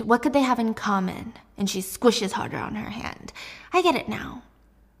ex-maid, what could they have in common? And she squishes harder on her hand. I get it now.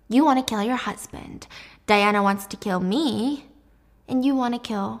 You want to kill your husband. Diana wants to kill me. And you want to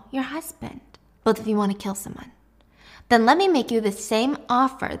kill your husband. Both of you want to kill someone. Then let me make you the same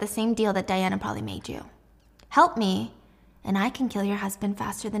offer, the same deal that Diana probably made you. Help me, and I can kill your husband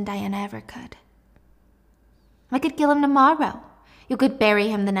faster than Diana ever could. I could kill him tomorrow. You could bury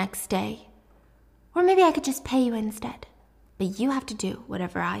him the next day. Or maybe I could just pay you instead. But you have to do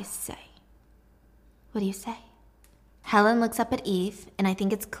whatever I say. What do you say? Helen looks up at Eve, and I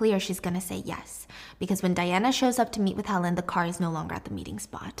think it's clear she's gonna say yes. Because when Diana shows up to meet with Helen, the car is no longer at the meeting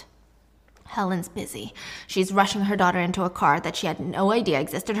spot. Helen's busy. She's rushing her daughter into a car that she had no idea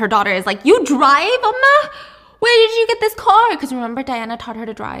existed. Her daughter is like, "You drive, Amma? Where did you get this car?" Because remember, Diana taught her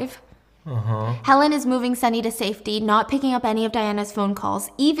to drive. Helen is moving Sunny to safety, not picking up any of Diana's phone calls.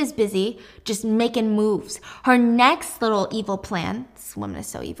 Eve is busy, just making moves. Her next little evil plan, this woman is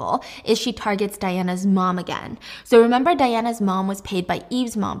so evil, is she targets Diana's mom again. So remember, Diana's mom was paid by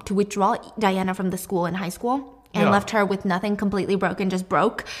Eve's mom to withdraw Diana from the school in high school? And left her with nothing, completely broken, just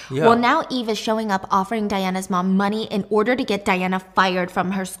broke. Yeah. Well, now Eve is showing up offering Diana's mom money in order to get Diana fired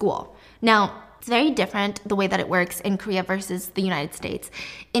from her school. Now, it's very different the way that it works in Korea versus the United States.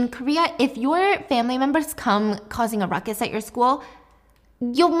 In Korea, if your family members come causing a ruckus at your school,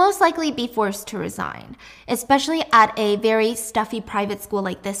 you'll most likely be forced to resign, especially at a very stuffy private school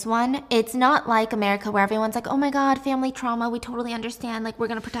like this one. It's not like America where everyone's like, "Oh my God, family trauma, we totally understand, like we're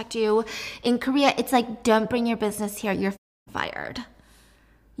gonna protect you." In Korea, it's like, "Don't bring your business here, you're fired."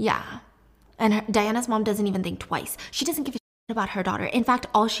 Yeah. And Diana's mom doesn't even think twice. She doesn't give a about her daughter. In fact,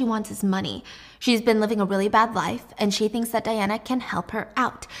 all she wants is money. She's been living a really bad life, and she thinks that Diana can help her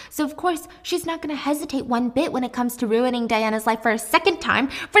out. So of course, she's not going to hesitate one bit when it comes to ruining Diana's life for a second time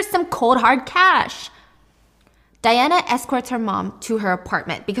for some cold hard cash. Diana escorts her mom to her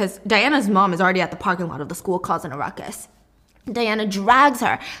apartment because Diana's mom is already at the parking lot of the school causing a ruckus. Diana drags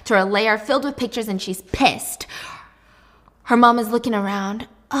her to her lair filled with pictures, and she's pissed. Her mom is looking around.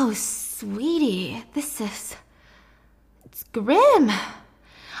 "Oh, sweetie, it's grim.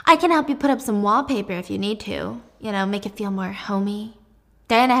 I can help you put up some wallpaper if you need to. Make it feel more homey."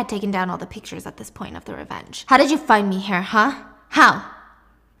 Diana had taken down all the pictures at this point of the revenge. "How did you find me here, huh? How?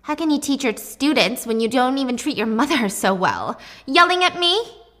 How can you teach your students when you don't even treat your mother so well? Yelling at me?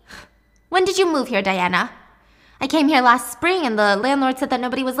 When did you move here, Diana? I came here last spring and the landlord said that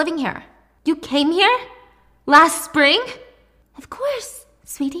nobody was living here." "You came here? Last spring?" "Of course,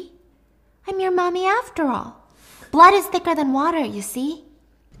 sweetie. I'm your mommy after all. Blood is thicker than water, you see."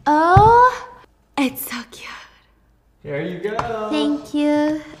 Oh, it's so cute. Here you go. Thank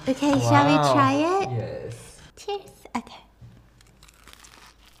you. Okay, shall we try it? Yes. Cheers. Okay.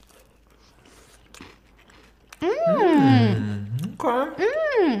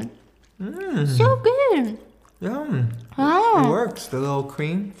 Okay. So good. Yum. Wow. It works. The little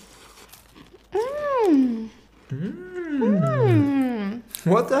cream.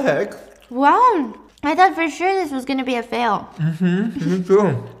 What the heck? Wow. I thought for sure this was gonna be a fail. Me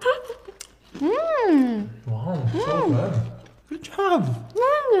too. Wow, so good. Good job.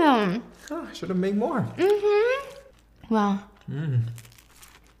 Thank Oh, I should have made more. you. Wow.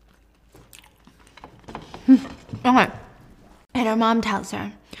 Okay. And her mom tells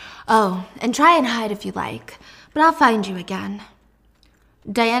her, "Oh, and try and hide if you like, but I'll find you again."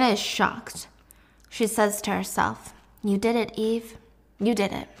 Diana is shocked. She says to herself, "You did it, Eve. You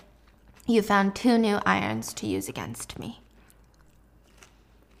did it. You found 2 new irons to use against me."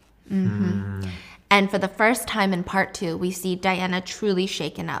 And for the first time in part 2, we see Diana truly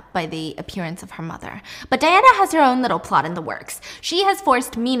shaken up by the appearance of her mother. But Diana has her own little plot in the works. She has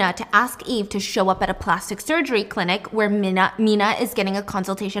forced Mina to ask Eve to show up at a plastic surgery clinic where Mina is getting a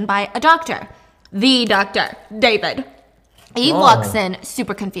consultation by a doctor. The doctor, David. Eve walks in,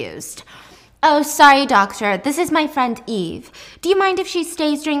 super confused. "Oh, sorry, doctor. This is my friend Eve. Do you mind if she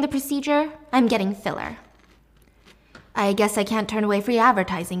stays during the procedure? I'm getting filler." "I guess I can't turn away free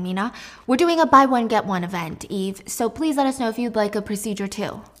advertising, Mina. We're doing a buy one, get one event, Eve, so please let us know if you'd like a procedure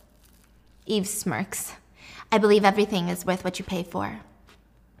too." Eve smirks. "I believe everything is worth what you pay for."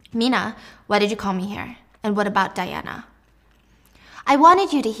 "Mina, why did you call me here? And what about Diana?" "I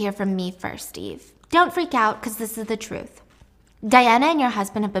wanted you to hear from me first, Eve. Don't freak out, because this is the truth. Diana and your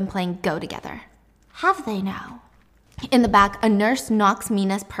husband have been playing Go together." "Have they now?" In the back, a nurse knocks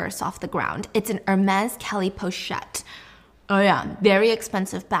Mina's purse off the ground. It's an Hermes Kelly Pochette. Oh yeah, very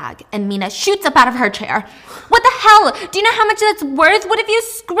expensive bag. And Mina shoots up out of her chair. "What the hell? Do you know how much that's worth? What if you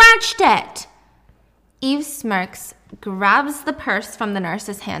scratched it?" Eve smirks, grabs the purse from the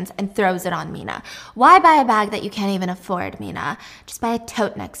nurse's hands, and throws it on Mina. "Why buy a bag that you can't even afford, Mina? Just buy a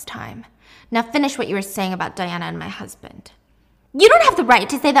tote next time. Now finish what you were saying about Diana and my husband." "You don't have the right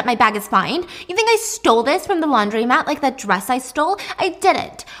to say that my bag is fine. You think I stole this from the laundromat like that dress I stole? I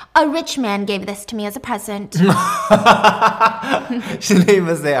didn't. A rich man gave this to me as a present." She didn't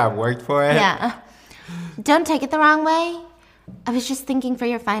even say I worked for it. Yeah. "Don't take it the wrong way. I was just thinking for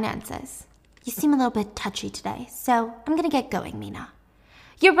your finances. You seem a little bit touchy today, so I'm gonna get going, Mina."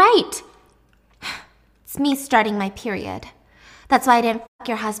 "You're right. It's me starting my period. That's why I didn't fuck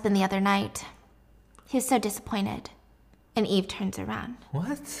your husband the other night. He was so disappointed." And Eve turns around.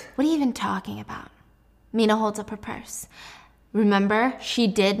 What? "What are you even talking about?" Mina holds up her purse. Remember, she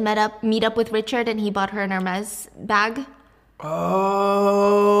did meet up with Richard and he bought her an Hermes bag?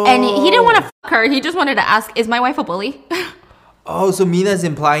 Oh. And he didn't want to fuck her. He just wanted to ask, "Is my wife a bully?" Oh, so Mina's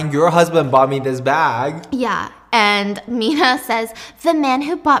implying your husband bought me this bag. Yeah. And Mina says, "The man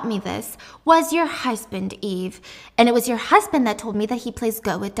who bought me this was your husband, Eve. And it was your husband that told me that he plays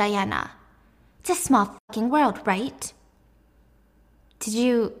Go with Diana. It's a small fucking world, right?" "Did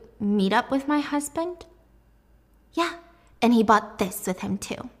you meet up with my husband?" "Yeah, and he bought this with him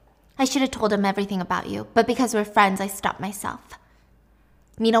too. I should have told him everything about you, but because we're friends, I stopped myself."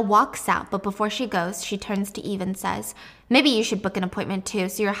 Mina walks out, but before she goes, she turns to Eve and says, "Maybe you should book an appointment too,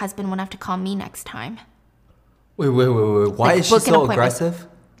 so your husband won't have to call me next time." Wait. Why is she book an so appointment. aggressive?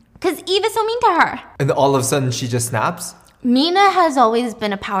 Because Eve is so mean to her. And then all of a sudden she just snaps? Mina has always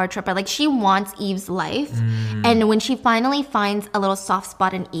been a power tripper. Like, she wants Eve's life. And when she finally finds a little soft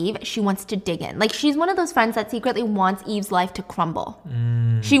spot in Eve, she wants to dig in. Like, she's one of those friends that secretly wants Eve's life to crumble.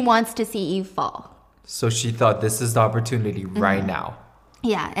 She wants to see Eve fall. So she thought this is the opportunity right now.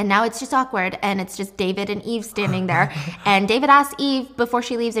 Yeah, and now it's just awkward, and it's just David and Eve standing there. And David asks Eve before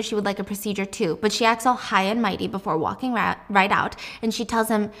she leaves if she would like a procedure too, but she acts all high and mighty before walking right out, and she tells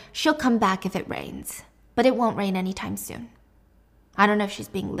him she'll come back if it rains. But it won't rain anytime soon. I don't know if she's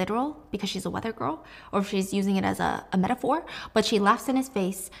being literal because she's a weather girl or if she's using it as a metaphor, but she laughs in his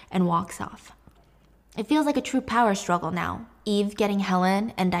face and walks off. It feels like a true power struggle now. Eve getting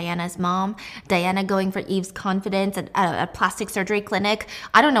Helen and Diana's mom, Diana going for Eve's confidence at a plastic surgery clinic.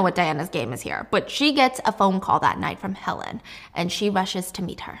 I don't know what Diana's game is here, but she gets a phone call that night from Helen and she rushes to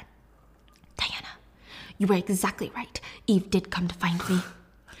meet her. "Diana, you were exactly right. Eve did come to find me."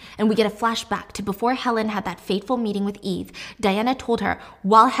 And we get a flashback to before Helen had that fateful meeting with Eve. Diana told her,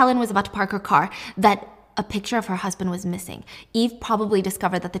 while Helen was about to park her car, that a picture of her husband was missing. Eve probably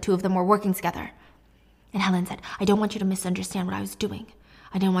discovered that the two of them were working together. And Helen said, "I don't want you to misunderstand what I was doing.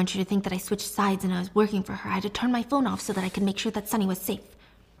 I didn't want you to think that I switched sides and I was working for her. I had to turn my phone off so that I could make sure that Sunny was safe.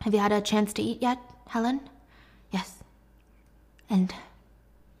 Have you had a chance to eat yet, Helen?" "Yes." "And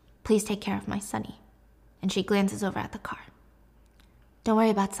please take care of my Sunny." And she glances over at the car. Don't worry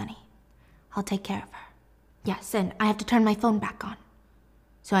about Sunny. I'll take care of her. Yes, and I have to turn my phone back on.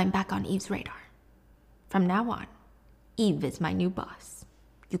 So I'm back on Eve's radar. From now on, Eve is my new boss.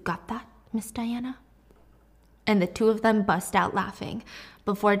 You got that, Miss Diana? And the two of them bust out laughing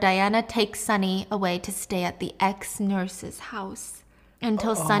before Diana takes Sunny away to stay at the ex-nurse's house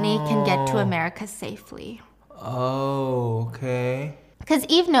until Sunny can get to America safely. Oh, okay. Because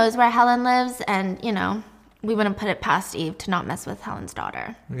Eve knows where Helen lives, and, you know, we wouldn't put it past Eve to not mess with Helen's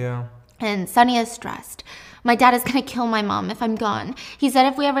daughter. Yeah. And Sunny is stressed. My dad is gonna kill my mom if I'm gone. He said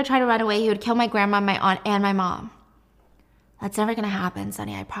if we ever try to run away, he would kill my grandma, my aunt, and my mom. That's never gonna happen,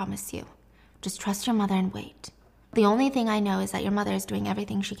 Sunny, I promise you. Just trust your mother and wait. The only thing I know is that your mother is doing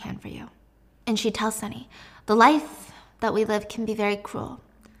everything she can for you. And she tells Sunny, the life that we live can be very cruel.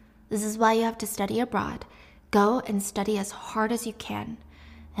 This is why you have to study abroad. Go and study as hard as you can.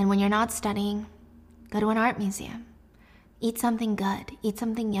 And when you're not studying, go to an art museum. Eat something good, eat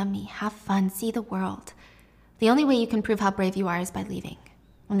something yummy, have fun, see the world. The only way you can prove how brave you are is by leaving.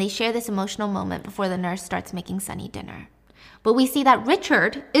 And they share this emotional moment before the nurse starts making Sunny dinner. But we see that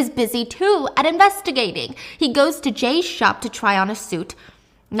Richard is busy too at investigating. He goes to Jay's shop to try on a suit.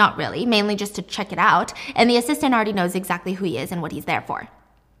 Not really, mainly just to check it out. And the assistant already knows exactly who he is and what he's there for.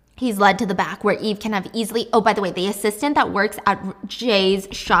 He's led to the back where Eve can have easily... Oh, by the way, the assistant that works at Jay's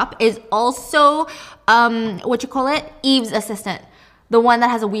shop is also, Eve's assistant. The one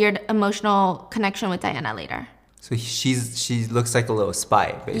that has a weird emotional connection with Diana later. So she looks like a little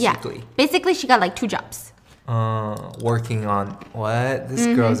spy, basically. Yeah, basically she got like 2 jobs. Working on what? This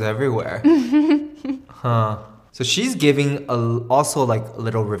girl's everywhere. Huh. So she's giving also like a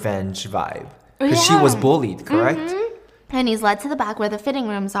little revenge vibe. Because she was bullied, correct? And he's led to the back where the fitting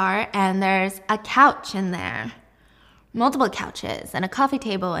rooms are, and there's a couch in there. Multiple couches, and a coffee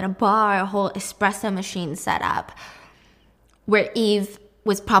table, and a bar, a whole espresso machine set up, where Eve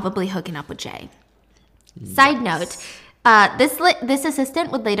was probably hooking up with Jay. Yes. Side note, this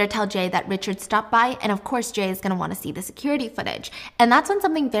assistant would later tell Jay that Richard stopped by, and of course Jay is going to want to see the security footage. And that's when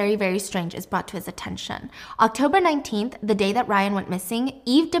something very, very strange is brought to his attention. October 19th, the day that Ryan went missing,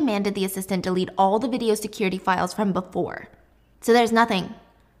 Eve demanded the assistant delete all the video security files from before. So there's nothing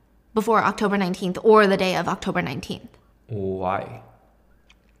before October 19th or the day of October 19th. Why?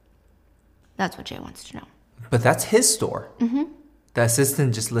 That's what Jay wants to know. But that's his store. Mm-hmm. The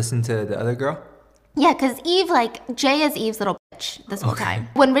assistant just listened to the other girl? Yeah, because Jay is Eve's little bitch this whole time.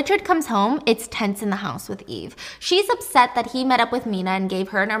 When Richard comes home, it's tense in the house with Eve. She's upset that he met up with Mina and gave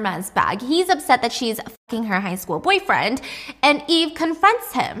her an Hermes bag. He's upset that she's fucking her high school boyfriend. And Eve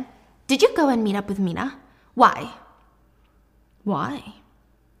confronts him. Did you go and meet up with Mina? Why? Why?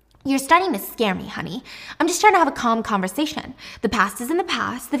 You're starting to scare me, honey. I'm just trying to have a calm conversation. The past is in the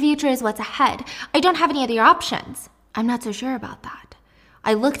past. The future is what's ahead. I don't have any other options. I'm not so sure about that.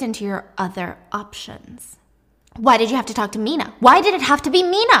 I looked into your other options. Why did you have to talk to Mina? Why did it have to be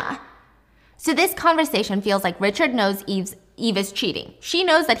Mina? So this conversation feels like Richard knows Eve is cheating. She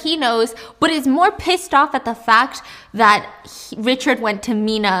knows that he knows, but is more pissed off at the fact that Richard went to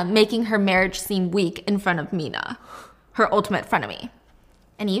Mina, making her marriage seem weak in front of Mina, her ultimate frenemy.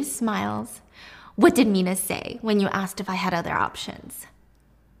 And Eve smiles. What did Mina say when you asked if I had other options?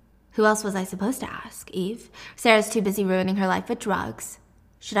 Who else was I supposed to ask, Eve? Sarah's too busy ruining her life with drugs.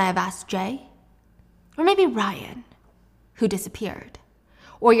 Should I have asked Jay? Or maybe Ryan, who disappeared?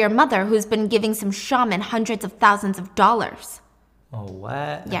 Or your mother, who's been giving some shaman hundreds of thousands of dollars? Oh,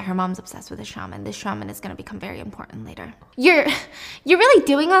 what? Yeah, her mom's obsessed with a shaman. This shaman is going to become very important later. You're really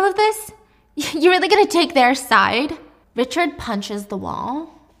doing all of this? You're really going to take their side? Richard punches the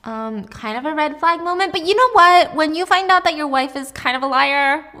wall. Kind of a red flag moment, but you know what? When you find out that your wife is kind of a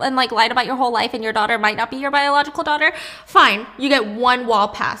liar and lied about your whole life and your daughter might not be your biological daughter, fine, you get 1 wall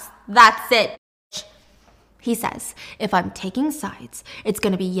pass. That's it. He says, if I'm taking sides, it's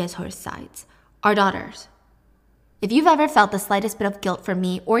gonna be Yeshur's sides, our daughters. If you've ever felt the slightest bit of guilt for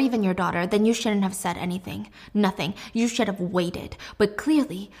me or even your daughter, then you shouldn't have said anything. Nothing. You should have waited. But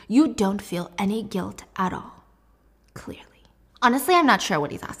clearly, you don't feel any guilt at all. Clearly. Honestly, I'm not sure what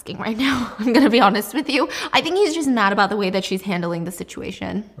he's asking right now. I'm going to be honest with you. I think he's just mad about the way that she's handling the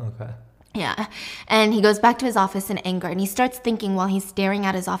situation. Okay. Yeah. And he goes back to his office in anger, and he starts thinking while he's staring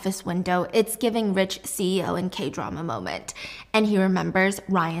at his office window. It's giving rich CEO and K-drama moment. And he remembers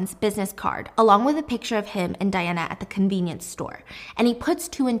Ryan's business card, along with a picture of him and Diana at the convenience store. And he puts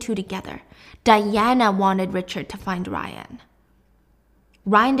 2 and 2 together. Diana wanted Richard to find Ryan.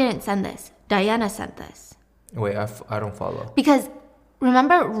 Ryan didn't send this. Diana sent this. Wait, I don't follow. Because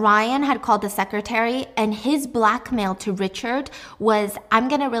Remember, Ryan had called the secretary, and his blackmail to Richard was, I'm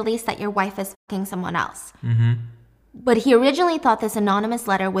going to release that your wife is fucking someone else. But he originally thought this anonymous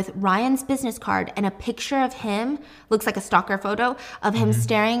letter with Ryan's business card and a picture of him, looks like a stalker photo, of him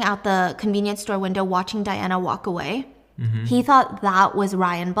staring out the convenience store window watching Diana walk away. He thought that was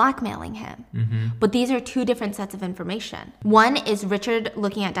Ryan blackmailing him. But these are two different sets of information. One is Richard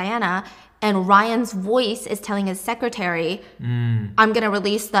looking at Diana, and Ryan's voice is telling his secretary, I'm going to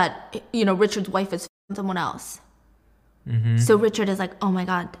release that, Richard's wife is someone else. So Richard is like, oh my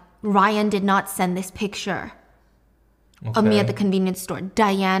God, Ryan did not send this picture of me at the convenience store.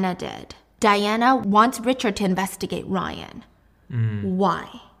 Diana did. Diana wants Richard to investigate Ryan. Why?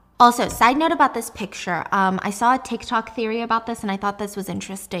 Also, side note about this picture. I saw a TikTok theory about this, and I thought this was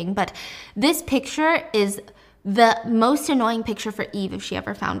interesting. But this picture is the most annoying picture for Eve if she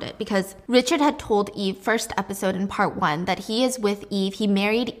ever found it. Because Richard had told Eve, first episode in part 1, that he is with Eve. He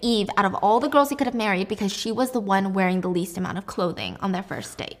married Eve out of all the girls he could have married because she was the one wearing the least amount of clothing on their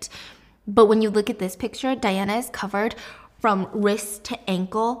first date. But when you look at this picture, Diana is covered from wrist to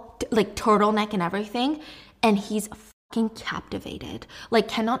ankle, like turtleneck and everything. And he's captivated,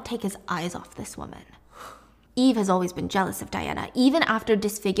 cannot take his eyes off this woman. Eve has always been jealous of Diana. Even after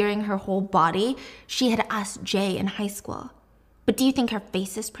disfiguring her whole body, she had asked Jay in high school, but do you think her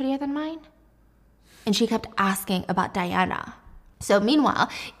face is prettier than mine? And she kept asking about Diana. So meanwhile,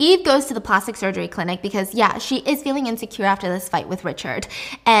 Eve goes to the plastic surgery clinic because, she is feeling insecure after this fight with Richard.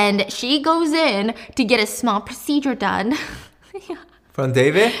 And she goes in to get a small procedure done. From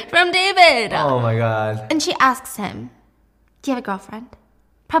David? From David. Oh my God. And she asks him, do you have a girlfriend?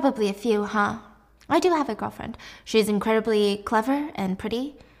 Probably a few, huh? I do have a girlfriend. She's incredibly clever and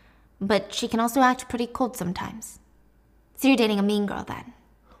pretty, but she can also act pretty cold sometimes. So you're dating a mean girl then?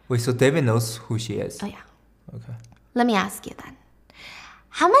 Wait, so David knows who she is? Oh, yeah. Okay. Let me ask you then.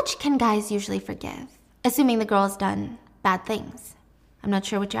 How much can guys usually forgive, assuming the girl's done bad things? I'm not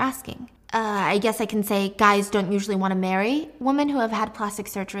sure what you're asking. I guess I can say guys don't usually want to marry women who have had plastic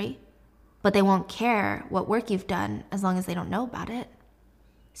surgery, but they won't care what work you've done as long as they don't know about it.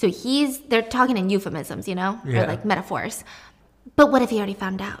 So they're talking in euphemisms, or metaphors. But what if he already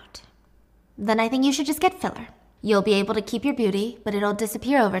found out? Then I think you should just get filler. You'll be able to keep your beauty, but it'll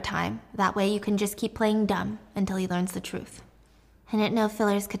disappear over time. That way you can just keep playing dumb until he learns the truth. I didn't know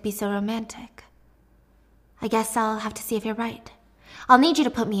fillers could be so romantic. I guess I'll have to see if you're right. I'll need you to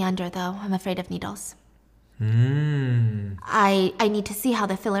put me under, though. I'm afraid of needles. I need to see how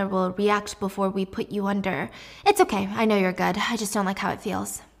the filler will react before we put you under. It's okay. I know you're good. I just don't like how it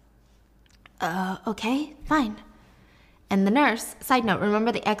feels. Okay, fine. And the nurse, side note,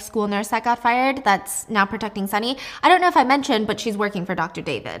 remember the ex-school nurse that got fired that's now protecting Sunny? I don't know if I mentioned, but she's working for Dr.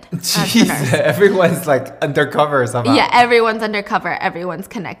 David. Jeez, everyone's undercover somehow. Yeah, everyone's undercover. Everyone's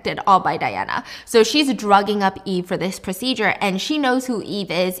connected, all by Diana. So she's drugging up Eve for this procedure, and she knows who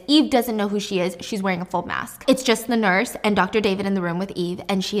Eve is. Eve doesn't know who she is. She's wearing a full mask. It's just the nurse and Dr. David in the room with Eve,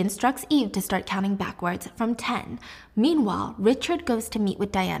 and she instructs Eve to start counting backwards from 10. Meanwhile, Richard goes to meet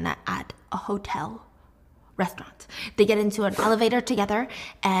with Diana at a hotel restaurant. They get into an elevator together,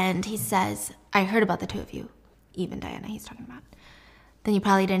 and he says, I heard about the two of you. Eve and Diana, he's talking about. Then you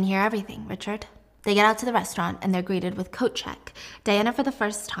probably didn't hear everything, Richard. They get out to the restaurant, and they're greeted with coat check. Diana, for the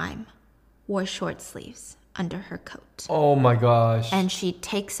first time, wore short sleeves under her coat. Oh my gosh. And she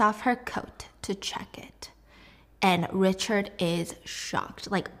takes off her coat to check it. And Richard is shocked,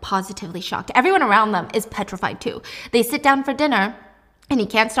 positively shocked. Everyone around them is petrified too. They sit down for dinner, and he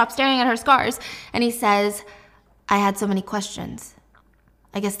can't stop staring at her scars. And he says, I had so many questions.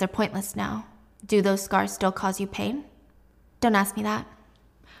 I guess they're pointless now. Do those scars still cause you pain? Don't ask me that.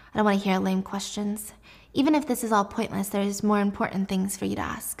 I don't want to hear lame questions. Even if this is all pointless, there's more important things for you to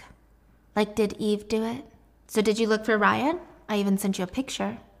ask. Did Eve do it? So did you look for Ryan? I even sent you a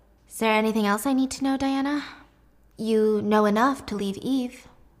picture. Is there anything else I need to know, Diana? You know enough to leave Eve.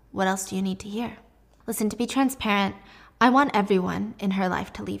 What else do you need to hear? Listen, to be transparent, I want everyone in her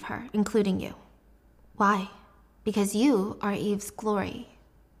life to leave her, including you. Why? Because you are Eve's glory.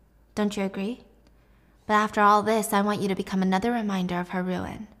 Don't you agree? But after all this, I want you to become another reminder of her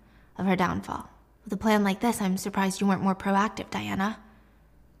ruin, of her downfall. With a plan like this, I'm surprised you weren't more proactive, Diana.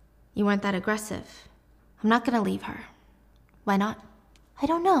 You weren't that aggressive. I'm not going to leave her. Why not? I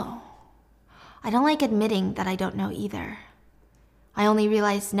don't know. I don't like admitting that I don't know either. I only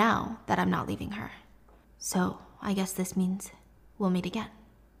realize now that I'm not leaving her. So I guess this means we'll meet again.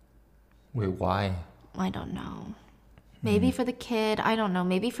 Wait, why? I don't know. Maybe for the kid. I don't know.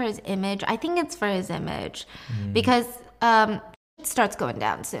 Maybe for his image. I think it's for his image. Because it starts going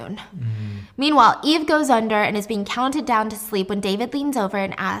down soon. Meanwhile, Eve goes under and is being counted down to sleep when David leans over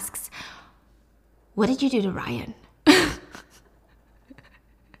and asks, "What did you do to Ryan?"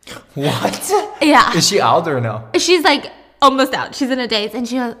 What? Yeah. Is she out or no? She's like almost out. She's in a daze and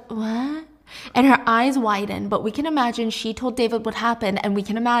she goes, "What?" And her eyes widen, but we can imagine she told David what happened and we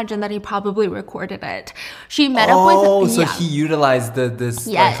can imagine that he probably recorded it. She met up with... Oh, so he utilized this...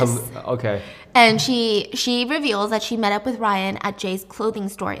 Yes. Okay. And she reveals that she met up with Ryan at Jay's clothing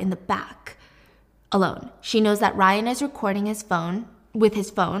store in the back, alone. She knows that Ryan is recording his phone with his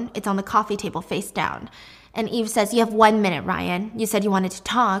phone. It's on the coffee table face down. And Eve says, "You have 1 minute, Ryan. You said you wanted to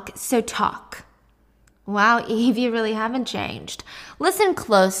talk, so talk." Wow, Eve, you really haven't changed. Listen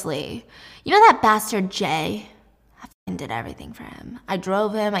closely. You know that bastard Jay? I f***ing did everything for him. I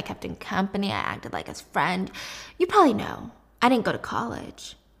drove him, I kept him company, I acted like his friend. You probably know, I didn't go to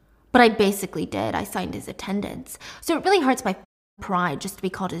college. But I basically did. I signed his attendance. So it really hurts my pride just to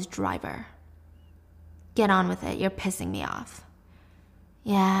be called his driver. Get on with it, you're pissing me off.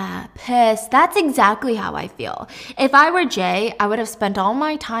 Yeah, pissed. That's exactly how I feel. If I were Jay, I would have spent all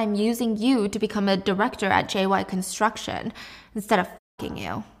my time using you to become a director at JY Construction instead of f***ing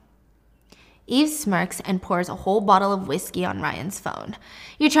you. Eve smirks and pours a whole bottle of whiskey on Ryan's phone.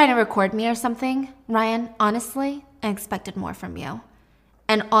 "You're trying to record me or something? Ryan, honestly, I expected more from you.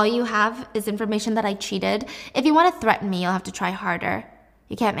 And all you have is information that I cheated. If you want to threaten me, you'll have to try harder.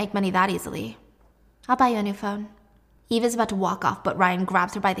 You can't make money that easily. I'll buy you a new phone." Eve is about to walk off, but Ryan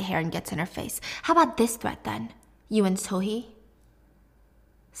grabs her by the hair and gets in her face. "How about this threat then? You and Sohee?"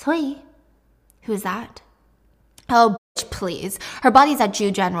 "Sohee? Who's that?" "Oh, bitch, please. Her body's at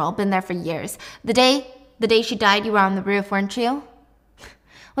Jew General, been there for years. The day she died, you were on the roof, weren't you?"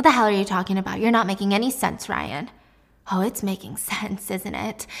 "What the hell are you talking about? You're not making any sense, Ryan." "Oh, it's making sense, isn't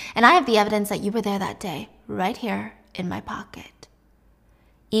it? And I have the evidence that you were there that day, right here in my pocket."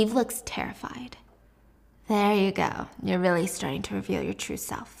 Eve looks terrified. "There you go. You're really starting to reveal your true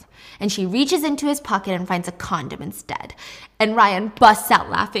self." And she reaches into his pocket and finds a condom instead. And Ryan busts out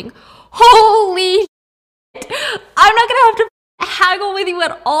laughing. "Holy shit! I'm not gonna have to haggle with you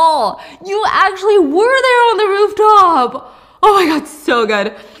at all. You actually were there on the rooftop." Oh my god, so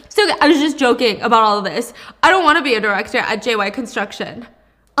good. So good. I was just joking about all of this. I don't want to be a director at JY Construction.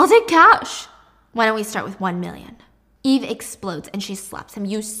 I'll take cash. Why don't we start with 1 million? Eve explodes and she slaps him.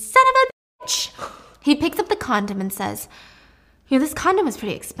 "You son of a bitch!" He picks up the condom and says, "This condom is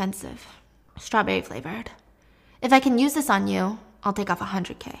pretty expensive. Strawberry flavored. If I can use this on you, I'll take off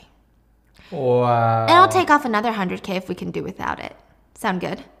 100K. Wow. And I'll take off another 100K if we can do without it. Sound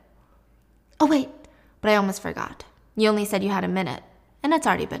good?" "Oh, wait, but I almost forgot. You only said you had a minute, and it's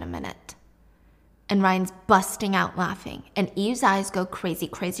already been a minute." And Ryan's busting out laughing, and Eve's eyes go crazy,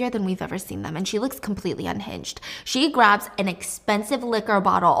 crazier than we've ever seen them, and she looks completely unhinged. She grabs an expensive liquor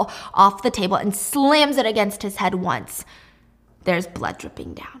bottle off the table and slams it against his head once. There's blood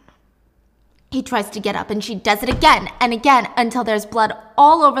dripping down. He tries to get up, and she does it again and again until there's blood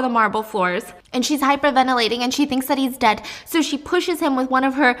all over the marble floors. And she's hyperventilating, and she thinks that he's dead, so she pushes him with one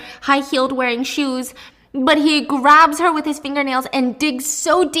of her high-heeled wearing shoes, but he grabs her with his fingernails and digs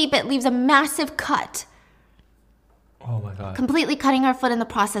so deep it leaves a massive cut. Oh my god. Completely cutting her foot in the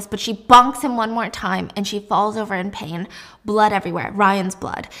process, but she bonks him one more time and she falls over in pain. Blood everywhere. Ryan's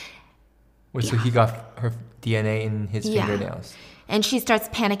blood. Wait, so he got her DNA in his fingernails? And she starts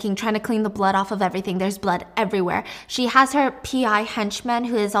panicking, trying to clean the blood off of everything. There's blood everywhere. She has her PI henchman,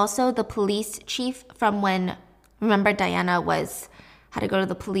 who is also the police chief from when, remember, Diana had to go to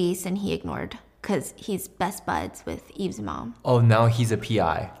the police and he ignored, because he's best buds with Eve's mom. Oh, now he's a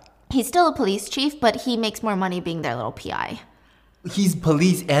PI. He's still a police chief, but he makes more money being their little PI. He's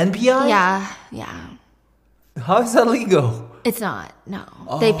police and PI? Yeah. How is that legal? It's not, no.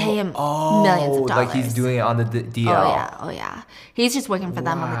 They pay him millions of dollars. Like he's doing it on the DL. Oh yeah. He's just working for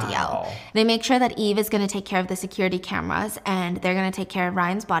them on the DL. They make sure that Eve is going to take care of the security cameras, and they're going to take care of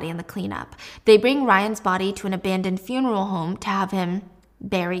Ryan's body and the cleanup. They bring Ryan's body to an abandoned funeral home to have him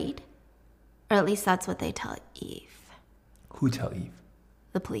buried. Or at least that's what they tell Eve. Who tell Eve?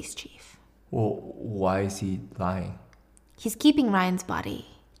 The police chief. Well, why is he lying? He's keeping Ryan's body.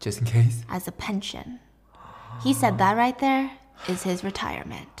 Just in case? As a pension. He said that right there is his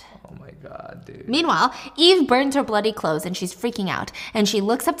retirement. Oh my god, dude. Meanwhile, Eve burns her bloody clothes and she's freaking out. And she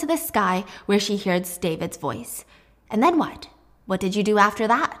looks up to the sky where she hears David's voice. And then what? What did you do after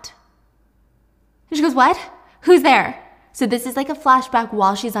that? And she goes, what? Who's there? So this is like a flashback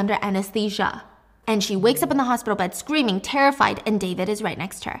while she's under anesthesia. And she wakes up in the hospital bed screaming, terrified, and David is right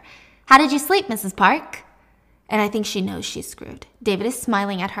next to her. How did you sleep, Mrs. Park? And I think she knows she's screwed. David is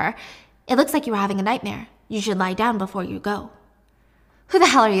smiling at her. It looks like you were having a nightmare. You should lie down before you go. Who the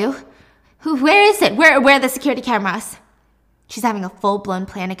hell are you? Where is it? Where are the security cameras? She's having a full-blown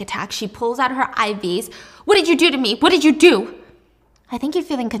panic attack. She pulls out her IVs. What did you do to me? What did you do? I think you're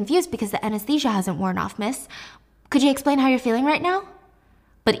feeling confused because the anesthesia hasn't worn off, miss. Could you explain how you're feeling right now?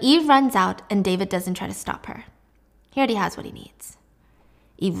 But Eve runs out and David doesn't try to stop her. He already has what he needs.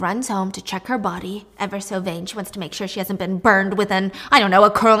 Eve runs home to check her body, ever so vain. She wants to make sure she hasn't been burned with a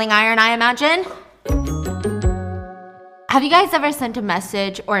curling iron, I imagine. Have you guys ever sent a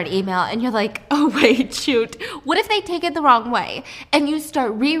message or an email and you're like, oh wait, shoot, what if they take it the wrong way? And you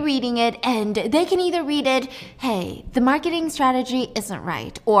start rereading it and they can either read it, hey, the marketing strategy isn't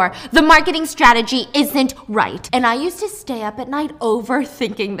right, or the marketing strategy isn't right. And I used to stay up at night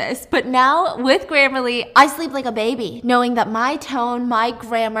overthinking this, but now with Grammarly, I sleep like a baby, knowing that my tone, my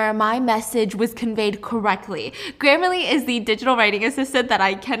grammar, my message was conveyed correctly. Grammarly is the digital writing assistant that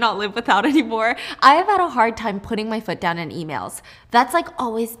I cannot live without anymore. I have had a hard time putting my foot down in emails. That's like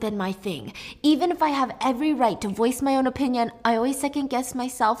always been my thing. Even if I have every right to voice my own opinion, I always second guess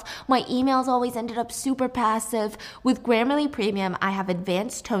myself. My emails always ended up super passive. With Grammarly Premium, I have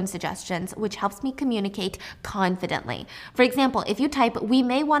advanced tone suggestions, which helps me communicate confidently. For example, if you type, we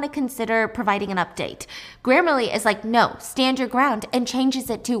may want to consider providing an update. Grammarly is like, no, stand your ground, and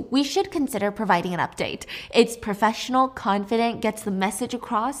changes it to, we should consider providing an update. It's professional, confident, gets the message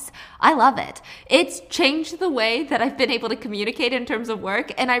across. I love it. It's changed the way that I've been able to communicate in terms of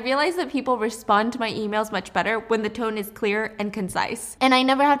work, and I realize that people respond to my emails much better when the tone is clear and concise. And I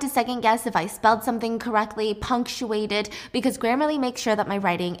never have to second guess if I spelled something correctly, punctuated, because Grammarly makes sure that my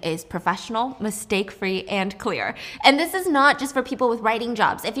writing is professional, mistake-free, and clear. And this is not just for people with writing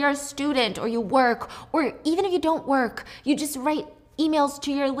jobs. If you're a student or you work, or even if you don't work, you just write emails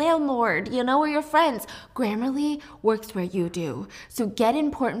to your landlord, or your friends. Grammarly works where you do. So get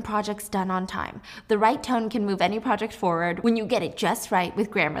important projects done on time. The right tone can move any project forward when you get it just right with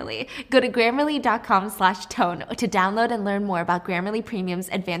Grammarly. Go to grammarly.com/tone to download and learn more about Grammarly Premium's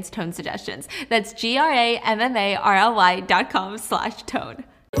advanced tone suggestions. That's GRAMMARLY.com/tone.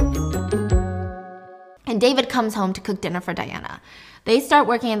 And David comes home to cook dinner for Diana. They start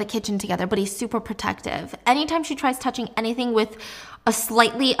working in the kitchen together, but he's super protective. Anytime she tries touching anything with a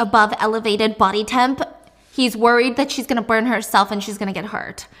slightly above elevated body temp, he's worried that she's gonna burn herself and she's gonna get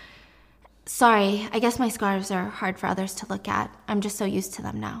hurt. Sorry, I guess my scars are hard for others to look at. I'm just so used to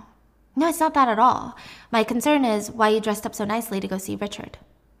them now. No, it's not that at all. My concern is why you dressed up so nicely to go see Richard.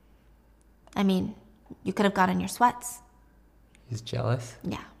 I mean, you could have gotten your sweats. He's jealous?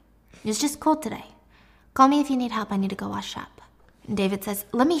 Yeah. It's just cold today. Call me if you need help. I need to go wash up. And David says,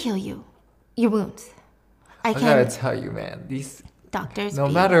 let me heal you. Your wounds. I gotta tell you, man, these doctors. No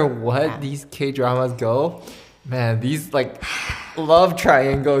matter what these K-dramas go, man, these love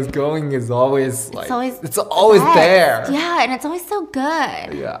triangles going is always it's always there. Yeah, and it's always so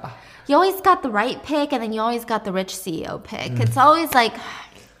good. Yeah. You always got the right pick, and then you always got the rich CEO pick. It's always like,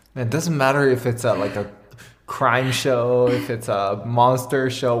 man, it doesn't matter if it's a crime show, if it's a monster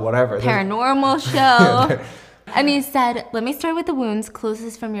show, whatever. Paranormal show. And he said, let me start with the wounds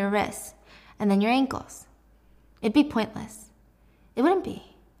closest from your wrists, and then your ankles. It'd be pointless. It wouldn't be.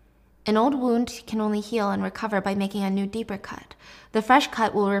 An old wound can only heal and recover by making a new, deeper cut. The fresh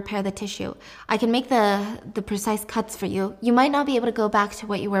cut will repair the tissue. I can make the precise cuts for you. You might not be able to go back to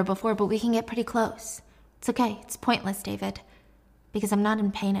what you were before, but we can get pretty close. It's okay. It's pointless, David, because I'm not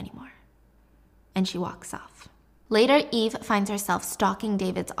in pain anymore. And she walks off. Later, Eve finds herself stalking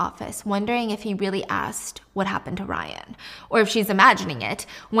David's office, wondering if he really asked what happened to Ryan, or if she's imagining it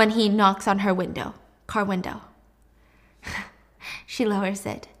when he knocks on her car window. She lowers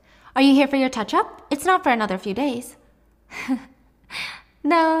it. Are you here for your touch-up? It's not for another few days.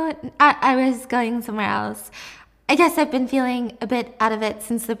 No, I was going somewhere else. I guess I've been feeling a bit out of it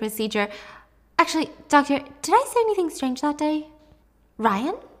since the procedure. Actually, doctor, did I say anything strange that day?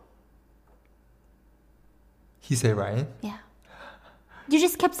 Ryan? He say Ryan? Yeah. You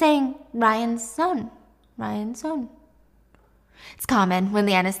just kept saying Ryan's son. Ryan's son. It's common when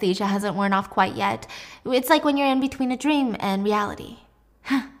the anesthesia hasn't worn off quite yet. It's like when you're in between a dream and reality.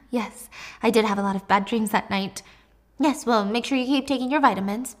 Yes, I did have a lot of bad dreams that night. Yes, well, make sure you keep taking your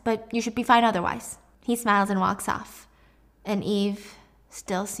vitamins, but you should be fine otherwise. He smiles and walks off. And Eve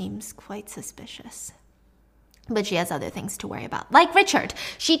still seems quite suspicious. But she has other things to worry about. Like Richard.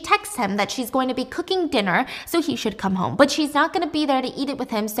 She texts him that she's going to be cooking dinner, so he should come home. But she's not going to be there to eat it with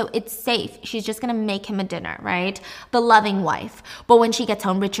him, so it's safe. She's just going to make him a dinner, right? The loving wife. But when she gets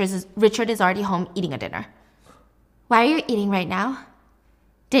home, Richard is already home eating a dinner. Why are you eating right now?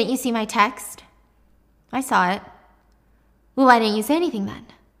 Didn't you see my text? I saw it. Well, why didn't you say anything then?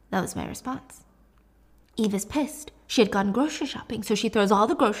 That was my response. Eve is pissed. She had gone grocery shopping, so she throws all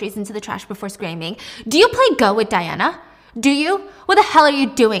the groceries into the trash before screaming, "Do you play Go with Diana? Do you? What the hell are you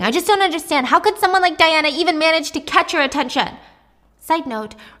doing? I just don't understand. How could someone like Diana even manage to catch your attention?" Side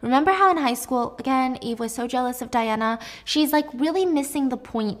note, remember how in high school, again, Eve was so jealous of Diana? She's like really missing the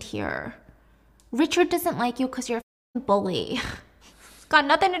point here. Richard doesn't like you because you're a bully. It's got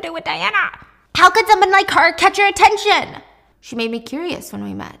nothing to do with Diana. How could someone like her catch your attention? She made me curious when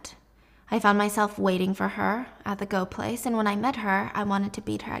we met. I found myself waiting for her at the Go place, and when I met her, I wanted to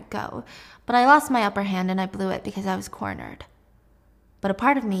beat her at Go. But I lost my upper hand and I blew it because I was cornered. But a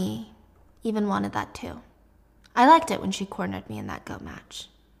part of me even wanted that too. I liked it when she cornered me in that Go match.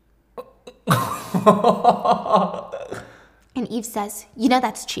 And Eve says, "You know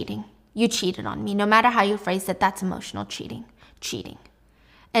that's cheating. You cheated on me. No matter how you phrase it, that's emotional cheating. Cheating."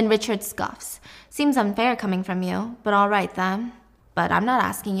 And Richard scoffs. "Seems unfair coming from you, but all right then. But I'm not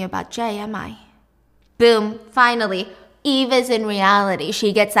asking you about Jay, am I?" Boom, finally, Eve is in reality.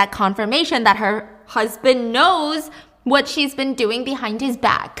 She gets that confirmation that her husband knows what she's been doing behind his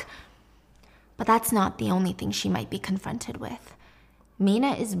back. But that's not the only thing she might be confronted with.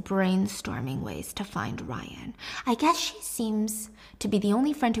 Mina is brainstorming ways to find Ryan. I guess she seems to be the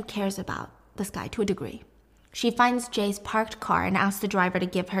only friend who cares about this guy to a degree. She finds Jay's parked car and asks the driver to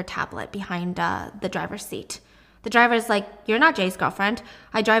give her tablet behind the driver's seat. The driver's like, "You're not Jay's girlfriend.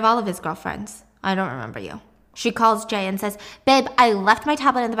 I drive all of his girlfriends. I don't remember you." She calls Jay and says, "Babe, I left my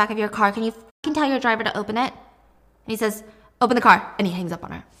tablet in the back of your car. Can you fucking tell your driver to open it?" And he says, "Open the car." And he hangs up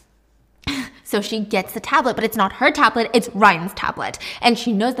on her. So she gets the tablet, but it's not her tablet, it's Ryan's tablet. And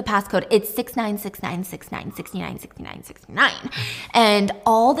she knows the passcode. It's 696969696969. And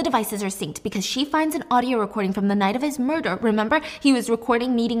all the devices are synced because she finds an audio recording from the night of his murder. Remember, he was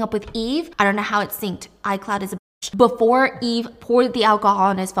recording meeting up with Eve. I don't know how it's synced. iCloud is a bitch. Before Eve poured the alcohol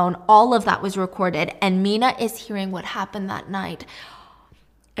on his phone, all of that was recorded. And Mina is hearing what happened that night.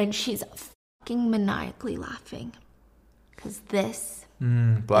 And she's fucking maniacally laughing. Because this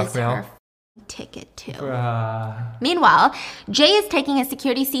is her ticket too. Meanwhile, Jay is taking a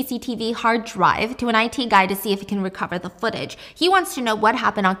security CCTV hard drive to an IT guy to see if he can recover the footage. He wants to know what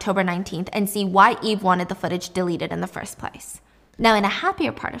happened October 19th and see why Eve wanted the footage deleted in the first place. Now, in a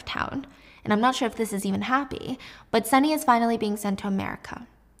happier part of town, and I'm not sure if this is even happy, but Sunny is finally being sent to America.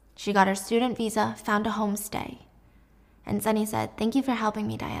 She got her student visa, found a homestay. And Sunny said, "Thank you for helping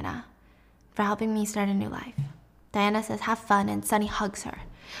me, Diana, for helping me start a new life." Diana says, "Have fun," and Sunny hugs her.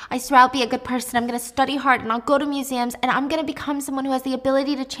 "I swear I'll be a good person. I'm going to study hard and I'll go to museums and I'm going to become someone who has the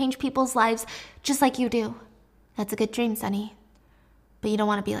ability to change people's lives just like you do." "That's a good dream, Sunny. But you don't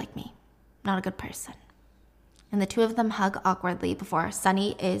want to be like me. Not a good person." And the two of them hug awkwardly before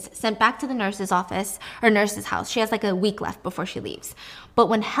Sunny is sent back to the nurse's office, or nurse's house. She has like a week left before she leaves. But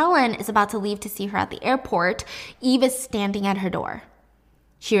when Helen is about to leave to see her at the airport, Eve is standing at her door.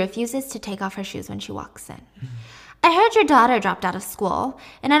 She refuses to take off her shoes when she walks in. "I heard your daughter dropped out of school,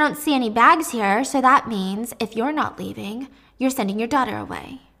 and I don't see any bags here, so that means if you're not leaving, you're sending your daughter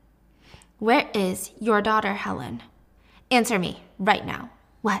away." "Where is your daughter, Helen? Answer me right now."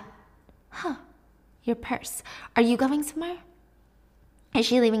 "What?" "Huh. Your purse. Are you going somewhere?" "Is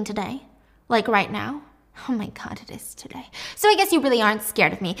she leaving today? Like right now?" "Oh my God, it is today. So I guess you really aren't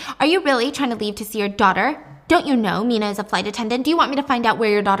scared of me. Are you really trying to leave to see your daughter? Don't you know Mina is a flight attendant? Do you want me to find out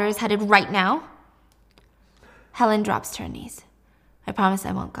where your daughter is headed right now?" Helen drops to her knees. "I promise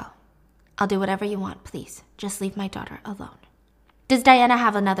I won't go. I'll do whatever you want, please. Just leave my daughter alone." "Does Diana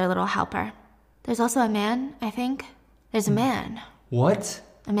have another little helper?" "There's also a man, I think. There's a man." What?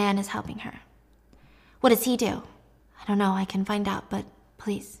 "A man is helping her." "What does he do?" "I don't know. I can find out, but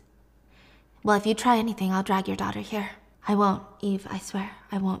please." "Well, if you try anything, I'll drag your daughter here." "I won't, Eve. I swear.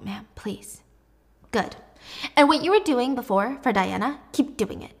 I won't, ma'am. Please." "Good. And what you were doing before for Diana, keep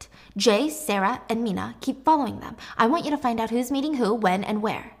doing it. Jay, Sarah, and Mina, keep following them. I want you to find out who's meeting who, when, and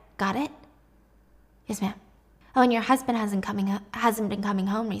where. Got it?" "Yes, ma'am." "Oh, and your husband hasn't been coming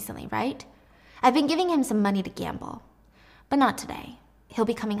home recently, right? I've been giving him some money to gamble. But not today. He'll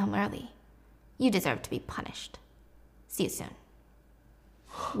be coming home early. You deserve to be punished. See you soon."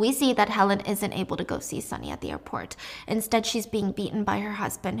 We see that Helen isn't able to go see Sunny at the airport. Instead, she's being beaten by her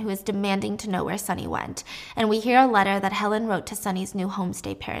husband, who is demanding to know where Sunny went. And we hear a letter that Helen wrote to Sunny's new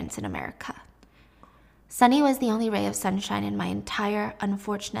homestay parents in America. "Sunny was the only ray of sunshine in my entire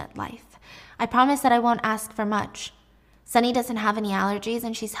unfortunate life. I promise that I won't ask for much. Sunny doesn't have any allergies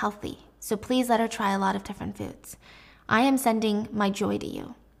and she's healthy, so please let her try a lot of different foods. I am sending my joy to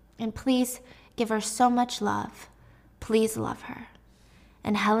you. And please give her so much love. Please love her."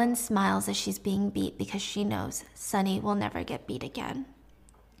 And Helen smiles as she's being beat because she knows Sunny will never get beat again.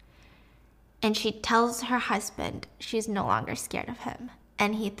 And she tells her husband she's no longer scared of him,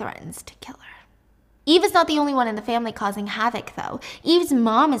 and he threatens to kill her. Eve is not the only one in the family causing havoc, though. Eve's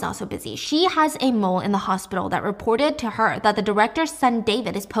mom is also busy. She has a mole in the hospital that reported to her that the director's son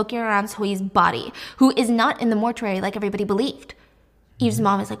David is poking around Sohee's body, who is not in the mortuary like everybody believed. Eve's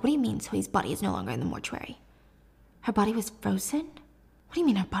mom is like, what do you mean Sohee's body is no longer in the mortuary? Her body was frozen? What do you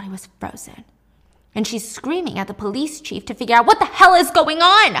mean her body was frozen? And she's screaming at the police chief to figure out what the hell is going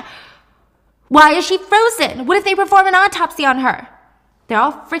on. Why is she frozen? What if they perform an autopsy on her? They're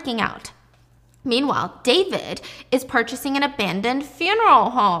all freaking out. Meanwhile, David is purchasing an abandoned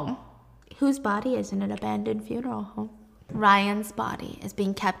funeral home. Whose body is in an abandoned funeral home? Ryan's body is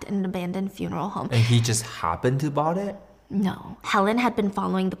being kept in an abandoned funeral home. And he just happened to bought it? No. Helen had been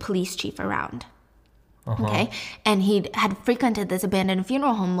following the police chief around. Okay? And he had frequented this abandoned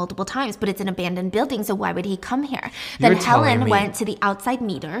funeral home multiple times, but it's an abandoned building, so why would he come here? Then Helen went to the outside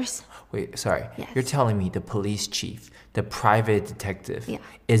meters. Wait, sorry. Yes. You're telling me the police chief, the private detective, Yeah.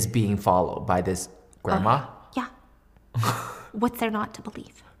 is being followed by this grandma? Yeah. What's there not to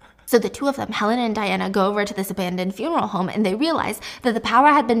believe? So the two of them, Helen and Diana, go over to this abandoned funeral home and they realize that the power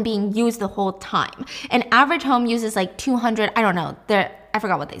had been being used the whole time. An average home uses like 200, I don't know, I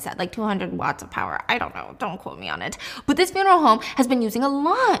forgot what they said, like 200 watts of power. I don't know, don't quote me on it. But this funeral home has been using a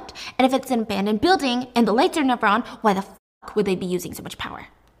lot. And if it's an abandoned building and the lights are never on, why the fuck would they be using so much power?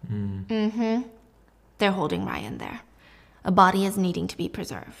 They're holding Ryan there. A body is needing to be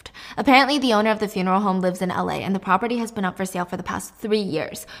preserved. Apparently, the owner of the funeral home lives in LA, and the property has been up for sale for the past 3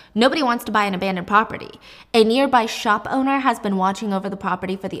 years. Nobody wants to buy an abandoned property. A nearby shop owner has been watching over the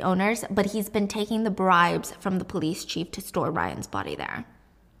property for the owners, but he's been taking the bribes from the police chief to store Ryan's body there.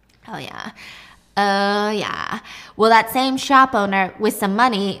 Oh, yeah. Yeah. Well, that same shop owner, with some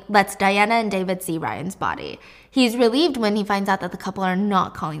money, lets Diana and David see Ryan's body. He's relieved when he finds out that the couple are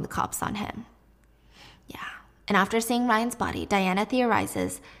not calling the cops on him. Yeah. And after seeing Ryan's body, Diana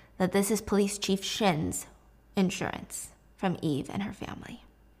theorizes that this is Police Chief Shin's insurance from Eve and her family.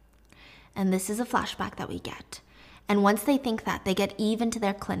 And this is a flashback that we get. And once they think that, they get Eve into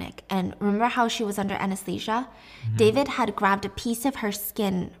their clinic. And remember how she was under anesthesia? David had grabbed a piece of her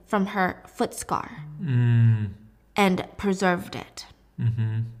skin from her foot scar and preserved it.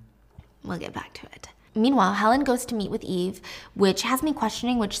 We'll get back to it. Meanwhile, Helen goes to meet with Eve, which has me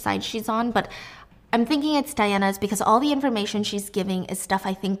questioning which side she's on, but I'm thinking it's Diana's because all the information she's giving is stuff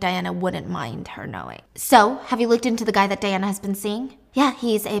I think Diana wouldn't mind her knowing. So, have you looked into the guy that Diana has been seeing? Yeah,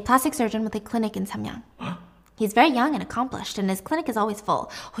 he's a plastic surgeon with a clinic in Samyang. He's very young and accomplished, and his clinic is always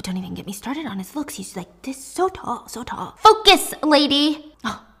full. Oh, don't even get me started on his looks. He's like this, so tall, so tall. Focus, lady!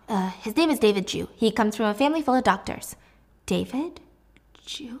 Oh, his name is David Ju. He comes from a family full of doctors. David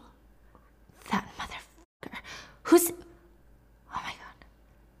Ju? That motherfucker. Oh my god.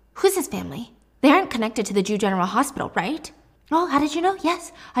 Who's his family? They aren't connected to the Ju General Hospital, right? Oh, how did you know?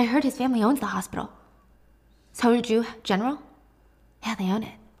 Yes, I heard his family owns the hospital. So Ju General? Yeah, they own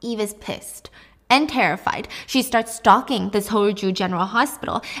it. Eve is pissed and terrified. She starts stalking this Horuju General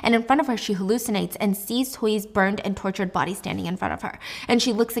Hospital, and in front of her, she hallucinates and sees Sohee's burned and tortured body standing in front of her. And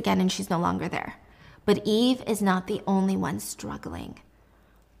she looks again, and she's no longer there. But Eve is not the only one struggling.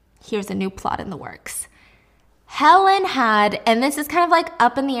 Here's a new plot in the works. Helen had, and this is kind of like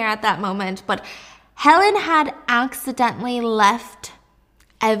up in the air at that moment, but Helen had accidentally left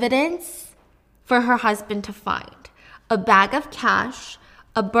evidence for her husband to find. A bag of cash,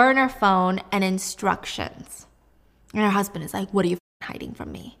 a burner phone, and instructions. And her husband is like, what are you hiding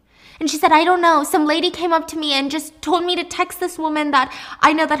from me? And she said, I don't know. Some lady came up to me and just told me to text this woman that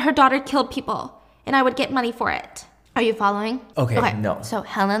I know that her daughter killed people and I would get money for it. Are you following? Okay, no. So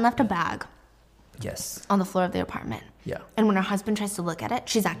Helen left a bag Yes. on the floor of the apartment. Yeah. And when her husband tries to look at it,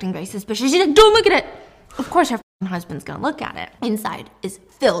 she's acting very suspicious. She's like, don't look at it. Of course her husband's gonna look at it. Inside is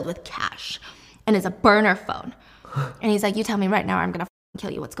filled with cash and is a burner phone. And he's like, you tell me right now or I'm gonna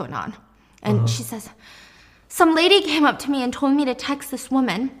kill you. What's going on? And she says, some lady came up to me and told me to text this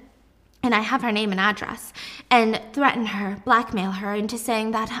woman, and I have her name and address, and threaten her, blackmail her into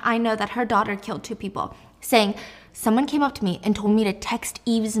saying that I know that her daughter killed 2 people. Saying, someone came up to me and told me to text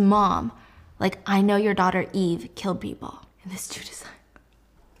Eve's mom, like, I know your daughter Eve killed people. And this dude is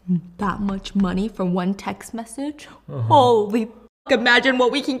like, that much money for one text message? Holy fuck, imagine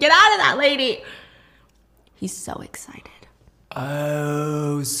what we can get out of that lady. He's so excited.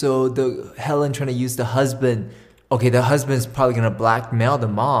 Oh, so the Helen trying to use the husband. Okay, the husband's probably gonna blackmail the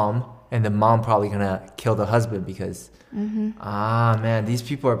mom, and the mom probably gonna kill the husband because. Ah man, these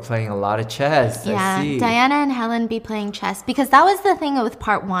people are playing a lot of chess. Yeah, I see. Diana and Helen be playing chess because that was the thing with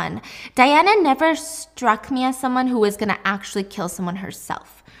part 1. Diana never struck me as someone who was gonna actually kill someone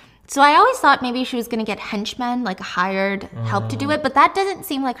herself. So I always thought maybe she was going to get henchmen, like hired help to do it, but that doesn't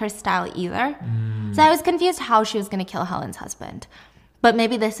seem like her style either. So I was confused how she was going to kill Helen's husband. But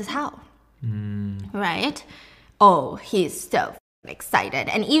maybe this is how. Right? Oh, he's so excited.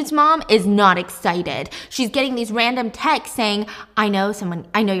 And Eve's mom is not excited. She's getting these random texts saying, I know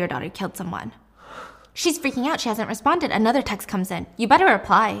your daughter killed someone. She's freaking out. She hasn't responded. Another text comes in. You better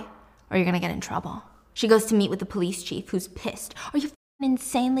reply or you're going to get in trouble. She goes to meet with the police chief, who's pissed. Are you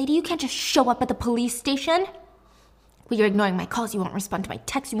insane, lady? You can't just show up at the police station. Well, you're ignoring my calls. You won't respond to my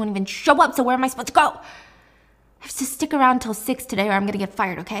texts. You won't even show up. So where am I supposed to go? I have to stick around till 6 today or I'm going to get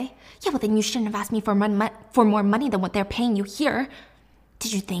fired, okay? Yeah, well, then you shouldn't have asked me for more money than what they're paying you here.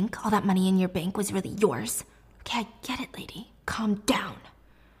 Did you think all that money in your bank was really yours? Okay, I get it, lady. Calm down.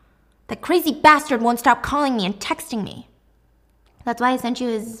 That crazy bastard won't stop calling me and texting me. That's why I sent you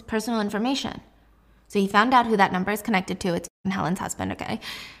his personal information. So he found out who that number is connected to. It's Helen's husband, okay?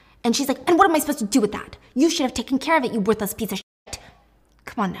 And she's like, and what am I supposed to do with that? You should have taken care of it, you worthless piece of shit.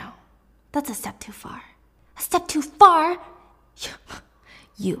 Come on now. That's a step too far. A step too far?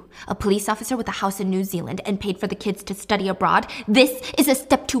 You, a police officer with a house in New Zealand and paid for the kids to study abroad. This is a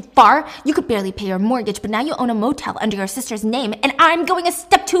step too far? You could barely pay your mortgage, but now you own a motel under your sister's name, and I'm going a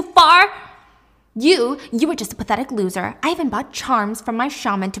step too far? You were just a pathetic loser. I even bought charms from my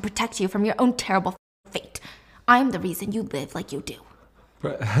shaman to protect you from your own terrible fate. I'm the reason you live like you do.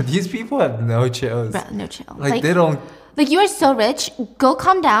 Bro, these people have no chills. Bro, no chill. Like they don't. Like, you are so rich. Go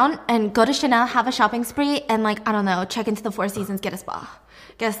calm down and go to Chanel, have a shopping spree, and like, I don't know, check into the Four Seasons, get a spa.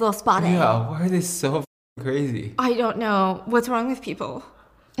 Get us a little spa day. Yeah, why are they so crazy? I don't know. What's wrong with people?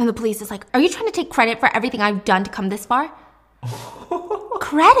 And the police is like, are you trying to take credit for everything I've done to come this far?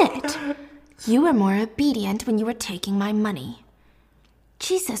 Credit? You were more obedient when you were taking my money.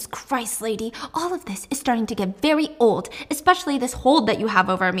 Jesus Christ, lady. All of this is starting to get very old, especially this hold that you have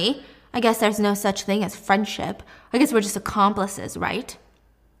over me. I guess there's no such thing as friendship. I guess we're just accomplices, right?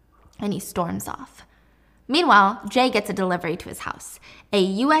 And he storms off. Meanwhile, Jay gets a delivery to his house, a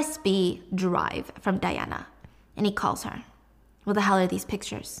USB drive from Diana, and he calls her. What the hell are these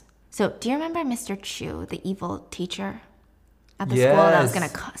pictures? So, do you remember Mr. Chu, the evil teacher at the school that was going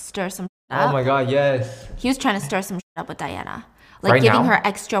to stir some shit up? Oh my god, yes. He was trying to stir some shit up with Diana. Like, Right giving now? her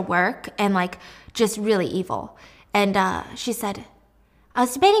extra work and, like, just really evil. And she said, I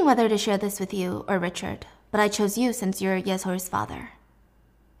was debating whether to share this with you or Richard, but I chose you since you're Yeshor's father.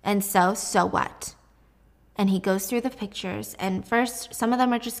 And so what? And he goes through the pictures, and first, some of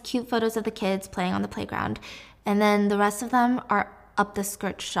them are just cute photos of the kids playing on the playground, and then the rest of them are up the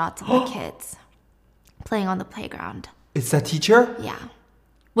skirt shots of the kids playing on the playground. It's that teacher? Yeah.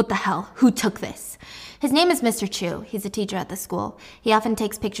 What the hell? Who took this? His name is Mr. Chu. He's a teacher at the school. He often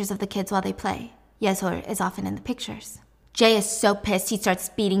takes pictures of the kids while they play. Yeshor is often in the pictures. Jay is so pissed he starts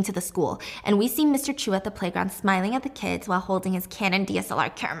speeding to the school, and we see Mr. Chu at the playground smiling at the kids while holding his Canon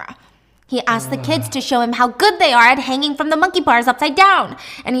DSLR camera. He asks the kids to show him how good they are at hanging from the monkey bars upside down,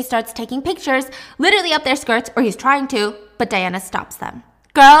 and he starts taking pictures literally up their skirts, or he's trying to, but Diana stops them.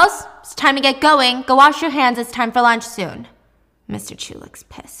 Girls, it's time to get going. Go wash your hands. It's time for lunch soon. Mr. Chu looks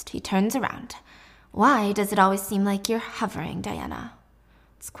pissed. He turns around. Why does it always seem like you're hovering, Diana?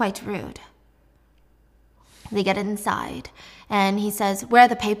 It's quite rude. They get inside, and he says, where are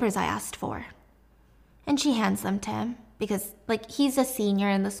the papers I asked for? And she hands them to him, because, like, he's a senior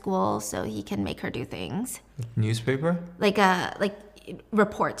in the school, so he can make her do things. Newspaper? Like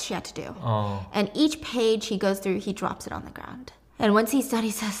reports she had to do. Oh. And each page he goes through, he drops it on the ground. And once he's done,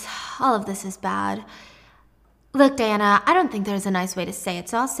 he says, all of this is bad. Look, Diana, I don't think there's a nice way to say it,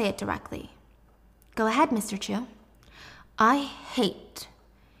 so I'll say it directly. Go ahead, Mr. Chu. I hate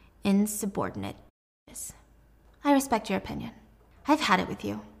insubordinate bitches. I respect your opinion. I've had it with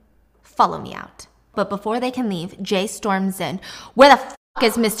you. Follow me out. But before they can leave, Jay storms in. Where the f***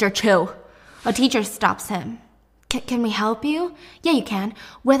 is Mr. Chu? A teacher stops him. Can we help you? Yeah, you can.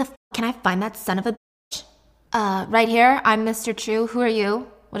 Where the f*** can I find that son of a bitch? Right here. I'm Mr. Chu. Who are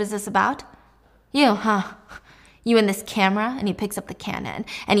you? What is this about? You, huh? You and this camera? And he picks up the Canon,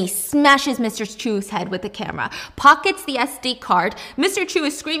 and he smashes Mr. Chu's head with the camera, pockets the SD card. Mr. Chu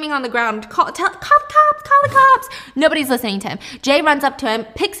is screaming on the ground, call the cops. Nobody's listening to him. Jay runs up to him,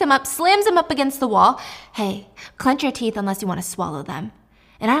 picks him up, slams him up against the wall. Hey, clench your teeth unless you want to swallow them.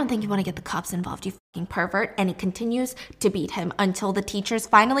 And I don't think you want to get the cops involved, you fucking pervert. And he continues to beat him until the teachers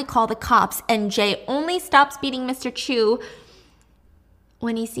finally call the cops, and Jay only stops beating Mr. Chu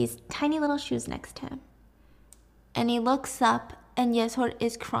when he sees tiny little shoes next to him. And he looks up, and Yeshor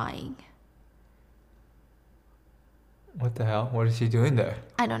is crying. What the hell? What is she doing there?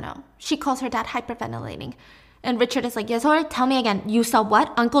 I don't know. She calls her dad hyperventilating. And Richard is like, Yesor, tell me again. You saw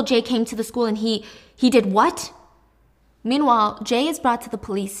what? Uncle Jay came to the school and he did what? Meanwhile, Jay is brought to the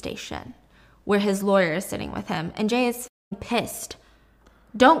police station where his lawyer is sitting with him. And Jay is pissed.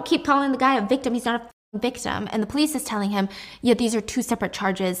 Don't keep calling the guy a victim. He's not a victim. And the police is telling him, yeah, these are two separate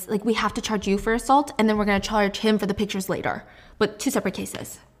charges. Like, we have to charge you for assault, and then we're going to charge him for the pictures later. But two separate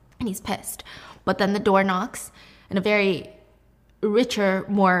cases. And he's pissed. But then the door knocks, and a very richer,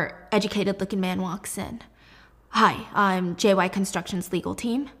 more educated-looking man walks in. Hi, I'm JY Construction's legal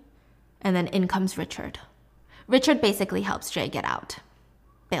team. And then in comes Richard. Richard basically helps Jay get out.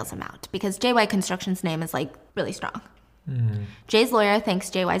 Bails him out. Because JY Construction's name is, like, really strong. Jay's lawyer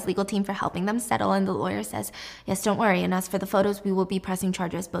thanks JY's legal team for helping them settle, and the lawyer says, yes, don't worry, and as for the photos, we will be pressing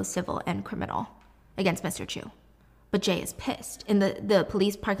charges, both civil and criminal, against Mr. Chu. But Jay is pissed. In the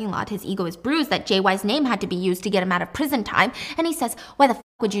police parking lot, his ego is bruised that JY's name had to be used to get him out of prison time, and he says, why the f***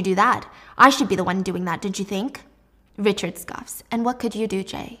 would you do that? I should be the one doing that, did you think? Richard scoffs, and what could you do,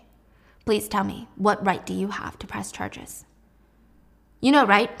 Jay? Please tell me, what right do you have to press charges? You know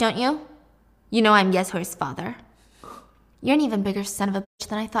right, don't you? You know I'm Yeshor's father. You're an even bigger son of a bitch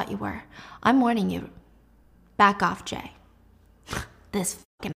than I thought you were. I'm warning you. Back off, Jay. This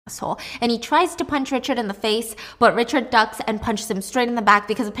fucking asshole. And he tries to punch Richard in the face, but Richard ducks and punches him straight in the back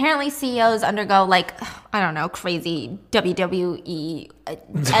because apparently CEOs undergo, like, I don't know, crazy WWE.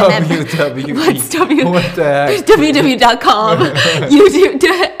 WWE. What's W? What the heck? WWE.com. YouTube,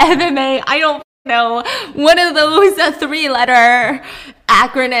 MMA. I don't know. One of those 3-letter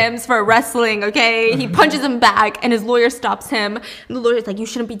acronyms for wrestling, okay? He punches him back and his lawyer stops him. And the lawyer's like, you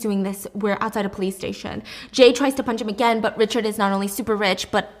shouldn't be doing this. We're outside a police station. Jay tries to punch him again, but Richard is not only super rich,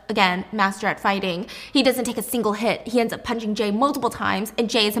 but again, master at fighting. He doesn't take a single hit. He ends up punching Jay multiple times and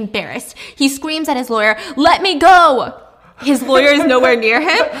Jay is embarrassed. He screams at his lawyer, let me go! His lawyer is nowhere near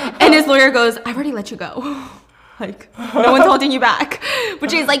him and his lawyer goes, I've already let you go. Like, no one's holding you back. But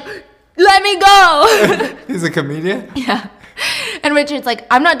Jay's like, let me go! He's a comedian? Yeah. And Richard's like,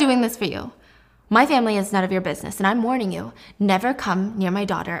 I'm not doing this for you. My family is none of your business, and I'm warning you, never come near my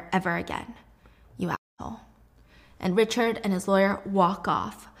daughter ever again. You asshole. And Richard and his lawyer walk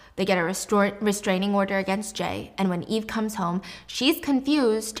off. They get a restraining order against Jay, and when Eve comes home, she's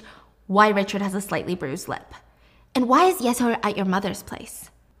confused why Richard has a slightly bruised lip. And why is Yeshor at your mother's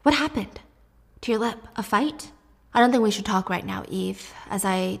place? What happened? To your lip? A fight? I don't think we should talk right now, Eve, as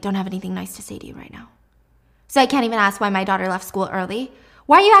I don't have anything nice to say to you right now. So I can't even ask why my daughter left school early?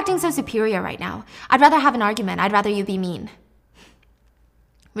 Why are you acting so superior right now? I'd rather have an argument. I'd rather you be mean.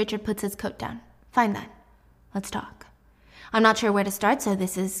 Richard puts his coat down. Fine then. Let's talk. I'm not sure where to start, so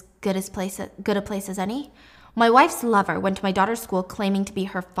this is good a place as any. My wife's lover went to my daughter's school claiming to be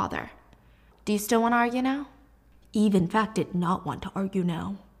her father. Do you still want to argue now? Eve, in fact, did not want to argue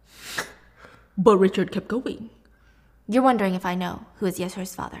now. But Richard kept going. You're wondering if I know who is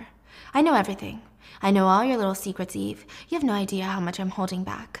Yeshor's father. I know everything. I know all your little secrets, Eve. You have no idea how much I'm holding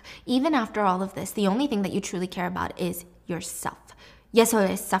back. Even after all of this, the only thing that you truly care about is yourself. Yeshor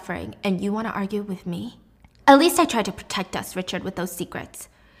is suffering, and you want to argue with me? At least I tried to protect us, Richard, with those secrets.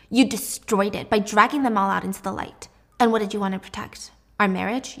 You destroyed it by dragging them all out into the light. And what did you want to protect? Our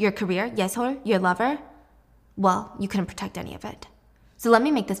marriage? Your career? Yeshor? Your lover? Well, you couldn't protect any of it. So let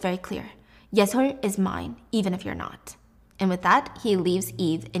me make this very clear. Yeshor is mine, even if you're not. And with that, he leaves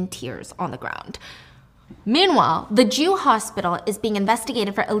Eve in tears on the ground. Meanwhile, the Jew hospital is being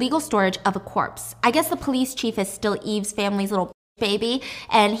investigated for illegal storage of a corpse. I guess the police chief is still Eve's family's little baby,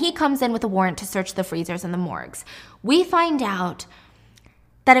 and he comes in with a warrant to search the freezers and the morgues. We find out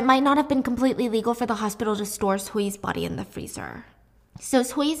that it might not have been completely legal for the hospital to store Sui's body in the freezer. So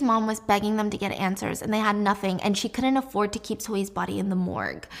Sui's mom was begging them to get answers, and they had nothing, and she couldn't afford to keep Sui's body in the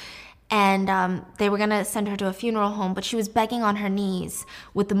morgue. And they were going to send her to a funeral home, but she was begging on her knees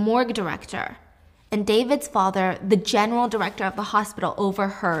with the morgue director. And David's father, the general director of the hospital,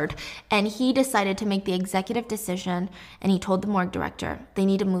 overheard, and he decided to make the executive decision, and he told the morgue director they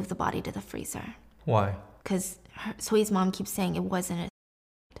need to move the body to the freezer. Why? Because Sui's mom keeps saying it wasn't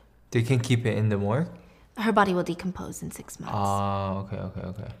They can keep it in the morgue? her body will decompose in 6 months. Oh,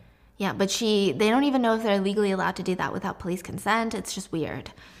 okay. Yeah, but they don't even know if they're legally allowed to do that without police consent. It's just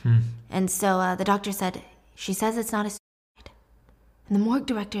weird. And so the doctor said, she says it's not a suicide. And the morgue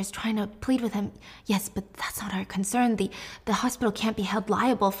director is trying to plead with him. Yes, but that's not our concern. The hospital can't be held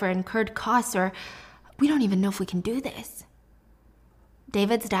liable for incurred costs, or we don't even know if we can do this.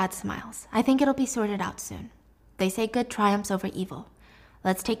 David's dad smiles. I think it'll be sorted out soon. They say good triumphs over evil.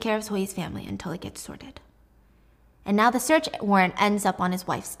 Let's take care of Sui's family until it gets sorted. And now the search warrant ends up on his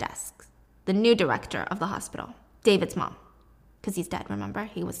wife's desk. The new director of the hospital, David's mom. Because he's dead, remember?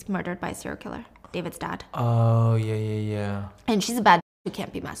 He was murdered by a serial killer. David's dad. Oh, yeah. And she's a bad who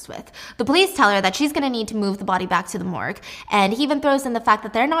can't be messed with. The police tell her that she's going to need to move the body back to the morgue, and he even throws in the fact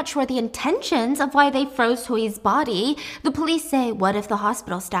that they're not sure the intentions of why they froze Toy's body. The police say, what if the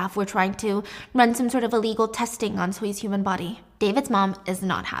hospital staff were trying to run some sort of illegal testing on Toy's human body? David's mom is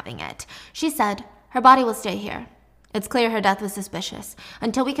not having it. She said, her body will stay here. It's clear her death was suspicious.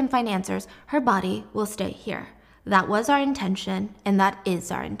 Until we can find answers, her body will stay here. That was our intention, and that is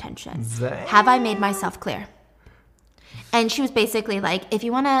our intention. Have I made myself clear? And she was basically like, if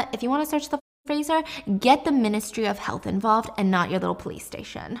you wanna search the freezer, get the Ministry of Health involved and not your little police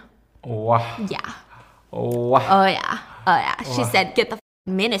station. Wow. Yeah. Wow. Oh yeah. She said, get the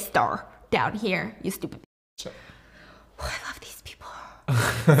minister down here, you stupid bitch. Oh, I love these people.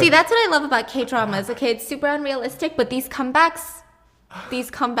 See, that's what I love about K-dramas. Okay, it's super unrealistic, but these comebacks, these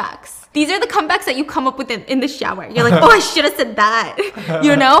are the comebacks that you come up with in the shower. You're like, oh, I should have said that.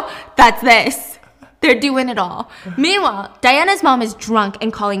 You know, that's this. They're doing it all. Meanwhile, Diana's mom is drunk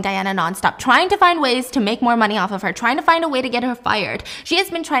and calling Diana nonstop, trying to find ways to make more money off of her, trying to find a way to get her fired. She has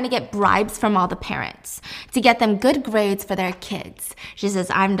been trying to get bribes from all the parents to get them good grades for their kids. She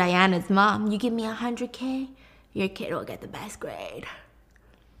says, I'm Diana's mom. You give me $100K, your kid will get the best grade.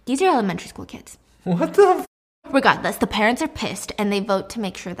 These are elementary school kids. What the Regardless, the parents are pissed and they vote to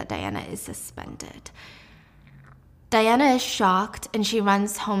make sure that Diana is suspended. Diana is shocked and she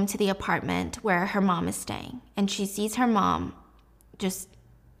runs home to the apartment where her mom is staying. And she sees her mom just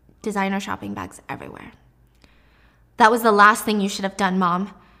designer shopping bags everywhere. That was the last thing you should have done,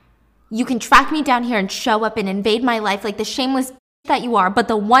 Mom. You can track me down here and show up and invade my life like the shameless that you are, but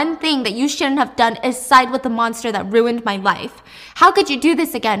the one thing that you shouldn't have done is side with the monster that ruined my life. How could you do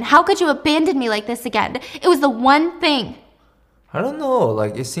this again? How could you abandon me like this again? It was the one thing. I don't know.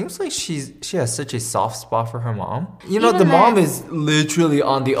 Like, it seems like she has such a soft spot for her mom. You know, Even the mom this. is literally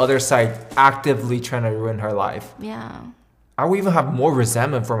on the other side, actively trying to ruin her life. Yeah. I would even have more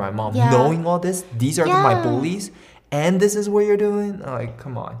resentment for my mom, Yeah. knowing all this. These are my Yeah. bullies, and this is what you're doing. Like,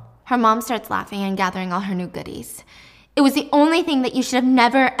 come on. Her mom starts laughing and gathering all her new goodies. It was the only thing that you should have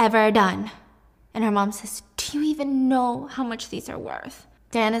never, ever done. And her mom says, do you even know how much these are worth?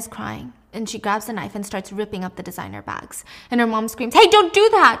 Diana's crying, and she grabs a knife and starts ripping up the designer bags. And her mom screams, hey, don't do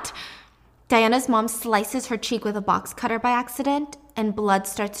that! Diana's mom slices her cheek with a box cutter by accident, and blood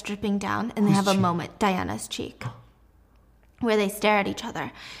starts dripping down, and they have a moment, Diana's cheek, where they stare at each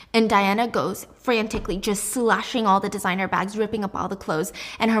other. And Diana goes frantically, just slashing all the designer bags, ripping up all the clothes,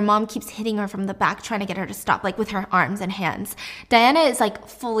 and her mom keeps hitting her from the back, trying to get her to stop, like with her arms and hands. Diana is like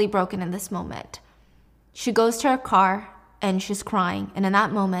fully broken in this moment. She goes to her car, and she's crying, and in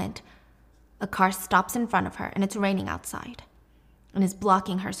that moment, a car stops in front of her, and it's raining outside, and is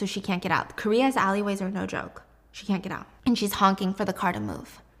blocking her so she can't get out. Korea's alleyways are no joke. She can't get out. And she's honking for the car to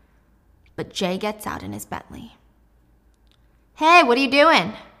move. But Jay gets out in his Bentley. Hey, what are you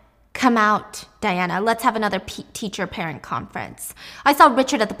doing? Come out, Diana. Let's have another teacher-parent conference. I saw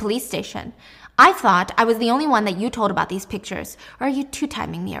Richard at the police station. I thought I was the only one that you told about these pictures. Or are you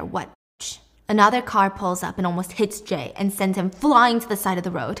two-timing me or what? Another car pulls up and almost hits Jay and sends him flying to the side of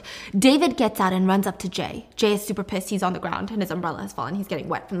the road. David gets out and runs up to Jay. Jay is super pissed. He's on the ground and his umbrella has fallen. He's getting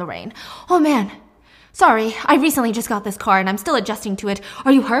wet from the rain. Oh man, sorry. I recently just got this car and I'm still adjusting to it.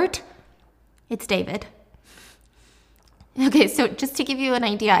 Are you hurt? It's David. Okay, so just to give you an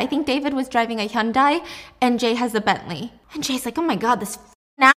idea, I think David was driving a Hyundai and Jay has a Bentley. And Jay's like, oh my God, this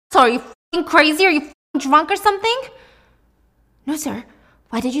asshole, are you f***ing crazy? Are you f***ing drunk or something? No, sir.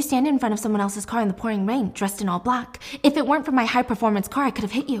 Why did you stand in front of someone else's car in the pouring rain, dressed in all black? If it weren't for my high-performance car, I could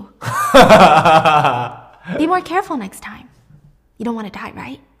have hit you. Be more careful next time. You don't want to die,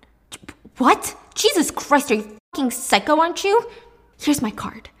 right? What? Jesus Christ, are you fucking psycho, aren't you? Here's my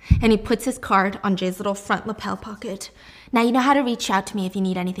card. And he puts his card on Jay's little front lapel pocket. Now you know how to reach out to me if you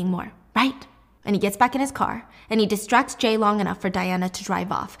need anything more, right? And he gets back in his car, and he distracts Jay long enough for Diana to drive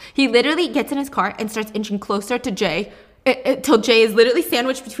off. He literally gets in his car and starts inching closer to Jay, till Jay is literally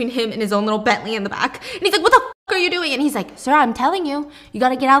sandwiched between him and his own little Bentley in the back. And he's like, what the f*** are you doing? And he's like, sir, I'm telling you, you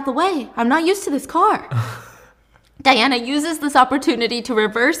gotta get out of the way. I'm not used to this car. Diana uses this opportunity to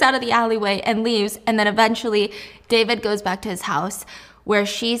reverse out of the alleyway and leaves. And then eventually David goes back to his house where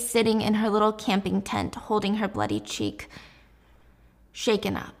she's sitting in her little camping tent holding her bloody cheek,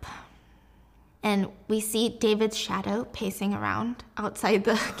 shaken up. And we see David's shadow pacing around outside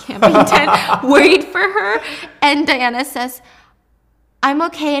the camping tent, worried for her. And Diana says, I'm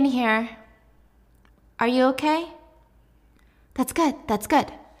okay in here. Are you okay? That's good. That's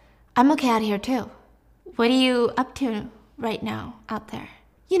good. I'm okay out here too. What are you up to right now out there?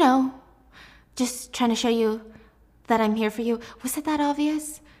 You know, just trying to show you that I'm here for you. Was it that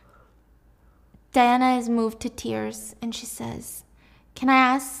obvious? Diana is moved to tears and she says, "Can I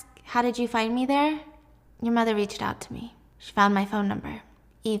ask, how did you find me there?" "Your mother reached out to me. She found my phone number.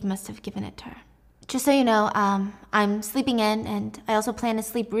 Eve must have given it to her. Just so you know, I'm sleeping in and I also plan to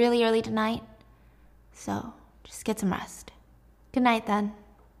sleep really early tonight. So just get some rest. Good night then.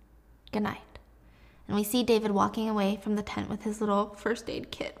 Good night." And we see David walking away from the tent with his little first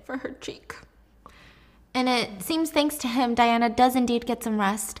aid kit for her cheek. And it seems thanks to him, Diana does indeed get some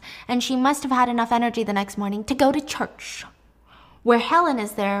rest, and she must have had enough energy the next morning to go to church, where Helen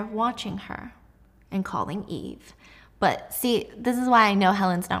is there watching her and calling Eve. But see, this is why I know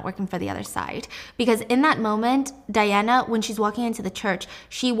Helen's not working for the other side. Because in that moment, Diana, when she's walking into the church,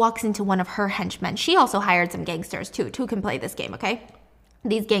 she walks into one of her henchmen. She also hired some gangsters too can play this game, okay?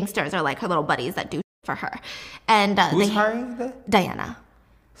 These gangsters are like her little buddies that do for her. And Who's hiring them? Diana.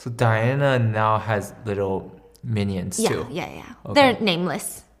 So Diana now has little minions too. Yeah. Okay. They're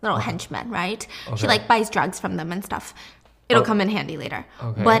nameless little henchmen, right? She Okay. like buys drugs from them and stuff. It'll come in handy later.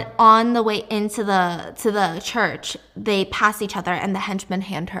 Okay. But on the way into the church, they pass each other and the henchmen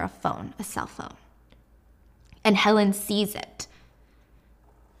hand her a cell phone. And Helen sees it.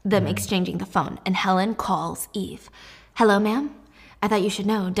 Them exchanging the phone. And Helen calls Eve. "Hello, ma'am. I thought you should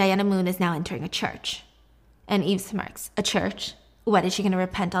know Diana Moon is now entering a church." And Eve smirks. "A church? What, is she going to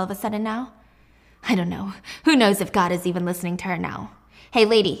repent all of a sudden now?" "I don't know. Who knows if God is even listening to her now." "Hey,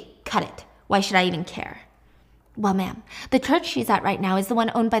 lady, cut it. Why should I even care?" "Well, ma'am, the church she's at right now is the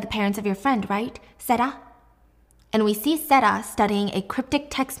one owned by the parents of your friend, right? Sarah?" And we see Sarah studying a cryptic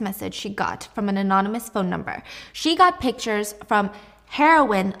text message she got from an anonymous phone number. She got pictures from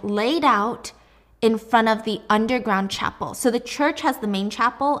heroin laid out in front of the underground chapel. So the church has the main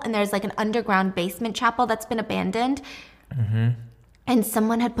chapel, and there's like an underground basement chapel that's been abandoned. And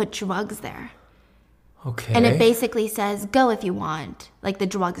someone had put drugs there. Okay. And it basically says, "Go if you want. Like, the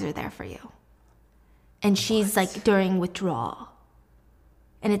drugs are there for you." And she's like during withdrawal.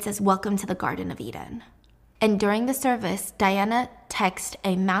 And it says, "Welcome to the Garden of Eden." And during the service, Diana texts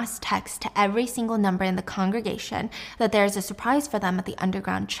a mass text to every single number in the congregation that there's a surprise for them at the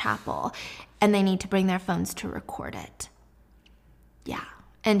underground chapel. And they need to bring their phones to record it. Yeah.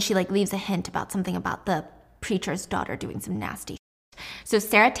 And she like leaves a hint about something about the preacher's daughter doing some nasty. So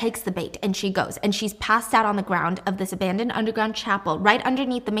Sarah takes the bait and she goes, and she's passed out on the ground of this abandoned underground chapel right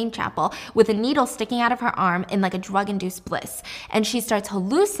underneath the main chapel with a needle sticking out of her arm in like a drug-induced bliss. And she starts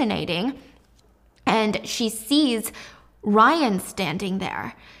hallucinating, and she sees Ryan standing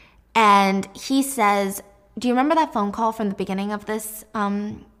there, and he says, "Do you remember that phone call from the beginning of this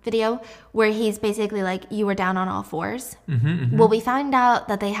video where he's basically like, you were down on all fours?" Well, we found out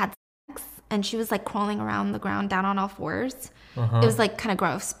that they had sex, and she was like crawling around the ground down on all fours. It was like kind of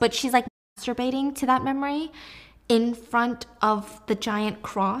gross, but she's like masturbating to that memory in front of the giant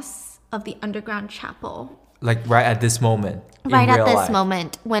cross of the underground chapel. Like right at this moment. Right in at real this life.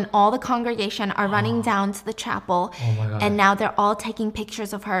 moment when all the congregation are running down to the chapel. Oh my God. And now they're all taking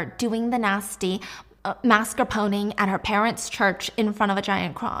pictures of her doing the nasty mascarponing at her parents' church in front of a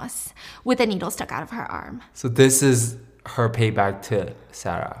giant cross with a needle stuck out of her arm. So this is her payback to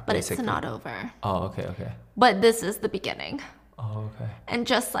Sarah, But basically. it's not over. Oh, okay. But this is the beginning. Oh, okay. And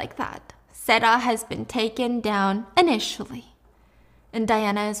just like that, Sarah has been taken down initially. And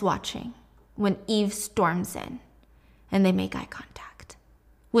Diana is watching when Eve storms in and they make eye contact.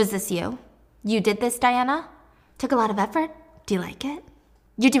 "Was this you? You did this, Diana? Took a lot of effort? Do you like it?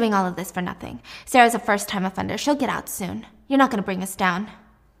 You're doing all of this for nothing. Sarah's a first-time offender. She'll get out soon. You're not going to bring us down."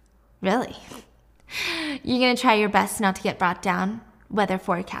 "Really? You're going to try your best not to get brought down, weather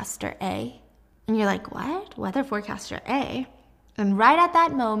forecaster A." And you're like, "What? Weather forecaster A?" And right at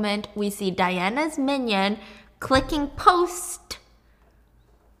that moment, we see Diana's minion clicking post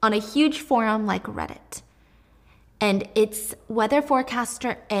on a huge forum like Reddit. And it's weather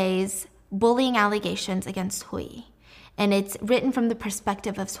forecaster A's bullying allegations against Hui. And it's written from the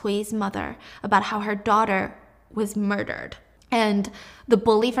perspective of Hui's mother about how her daughter was murdered. And the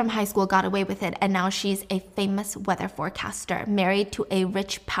bully from high school got away with it, and now she's a famous weather forecaster, married to a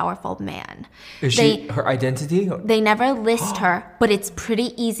rich, powerful man. Is she her identity? They never list her, but it's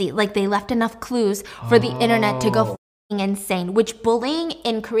pretty easy. Like, they left enough clues for the internet to go f***ing insane, which bullying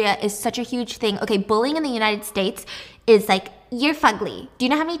in Korea is such a huge thing. Okay, bullying in the United States is like, "You're fugly." Do you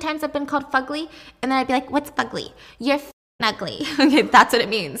know how many times I've been called fugly? And then I'd be like, "What's fugly?" "You're f***ing ugly." Okay, that's what it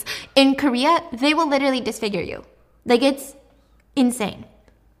means. In Korea, they will literally disfigure you. Like, it's insane.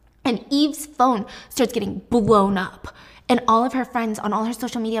 And Eve's phone starts getting blown up. And all of her friends on all her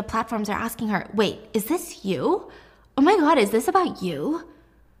social media platforms are asking her, "Wait, is this you? Oh my God, is this about you?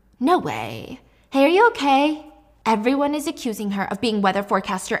 No way. Hey, are you okay?" Everyone is accusing her of being weather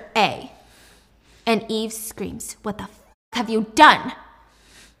forecaster A. And Eve screams, "What the f have you done?"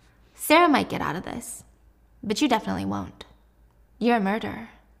 Sarah might get out of this, but you definitely won't. You're a murderer,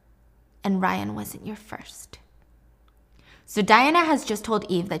 and Ryan wasn't your first. So Diana has just told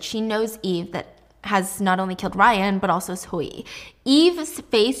Eve that she knows Eve that has not only killed Ryan, but also Sohee. Eve's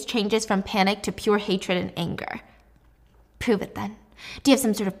face changes from panic to pure hatred and anger. Prove it then. Do you have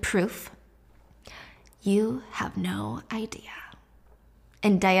some sort of proof? You have no idea.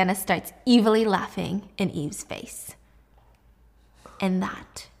 And Diana starts evilly laughing in Eve's face. And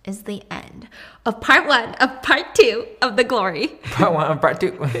that is the end of part 1 of part 2 of The Glory. Part 1 and part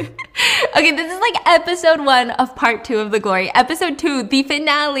 2. Okay, this is like episode 1 of part 2 of The Glory. Episode 2, the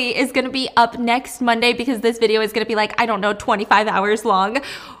finale, is going to be up next Monday because this video is going to be like, I don't know, 25 hours long.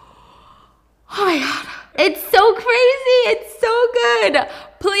 Oh my God. It's so crazy. It's so good.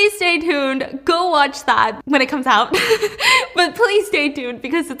 Please stay tuned. Go watch that when it comes out. But please stay tuned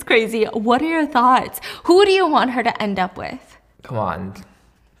because it's crazy. What are your thoughts? Who do you want her to end up with? Come on,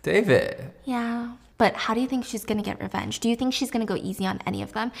 David. Yeah. But how do you think she's going to get revenge? Do you think she's going to go easy on any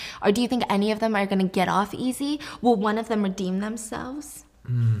of them? Or do you think any of them are going to get off easy? Will one of them redeem themselves?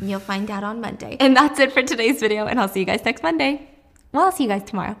 You'll find out on Monday. And that's it for today's video. And I'll see you guys next Monday. Well, I'll see you guys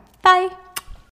tomorrow. Bye.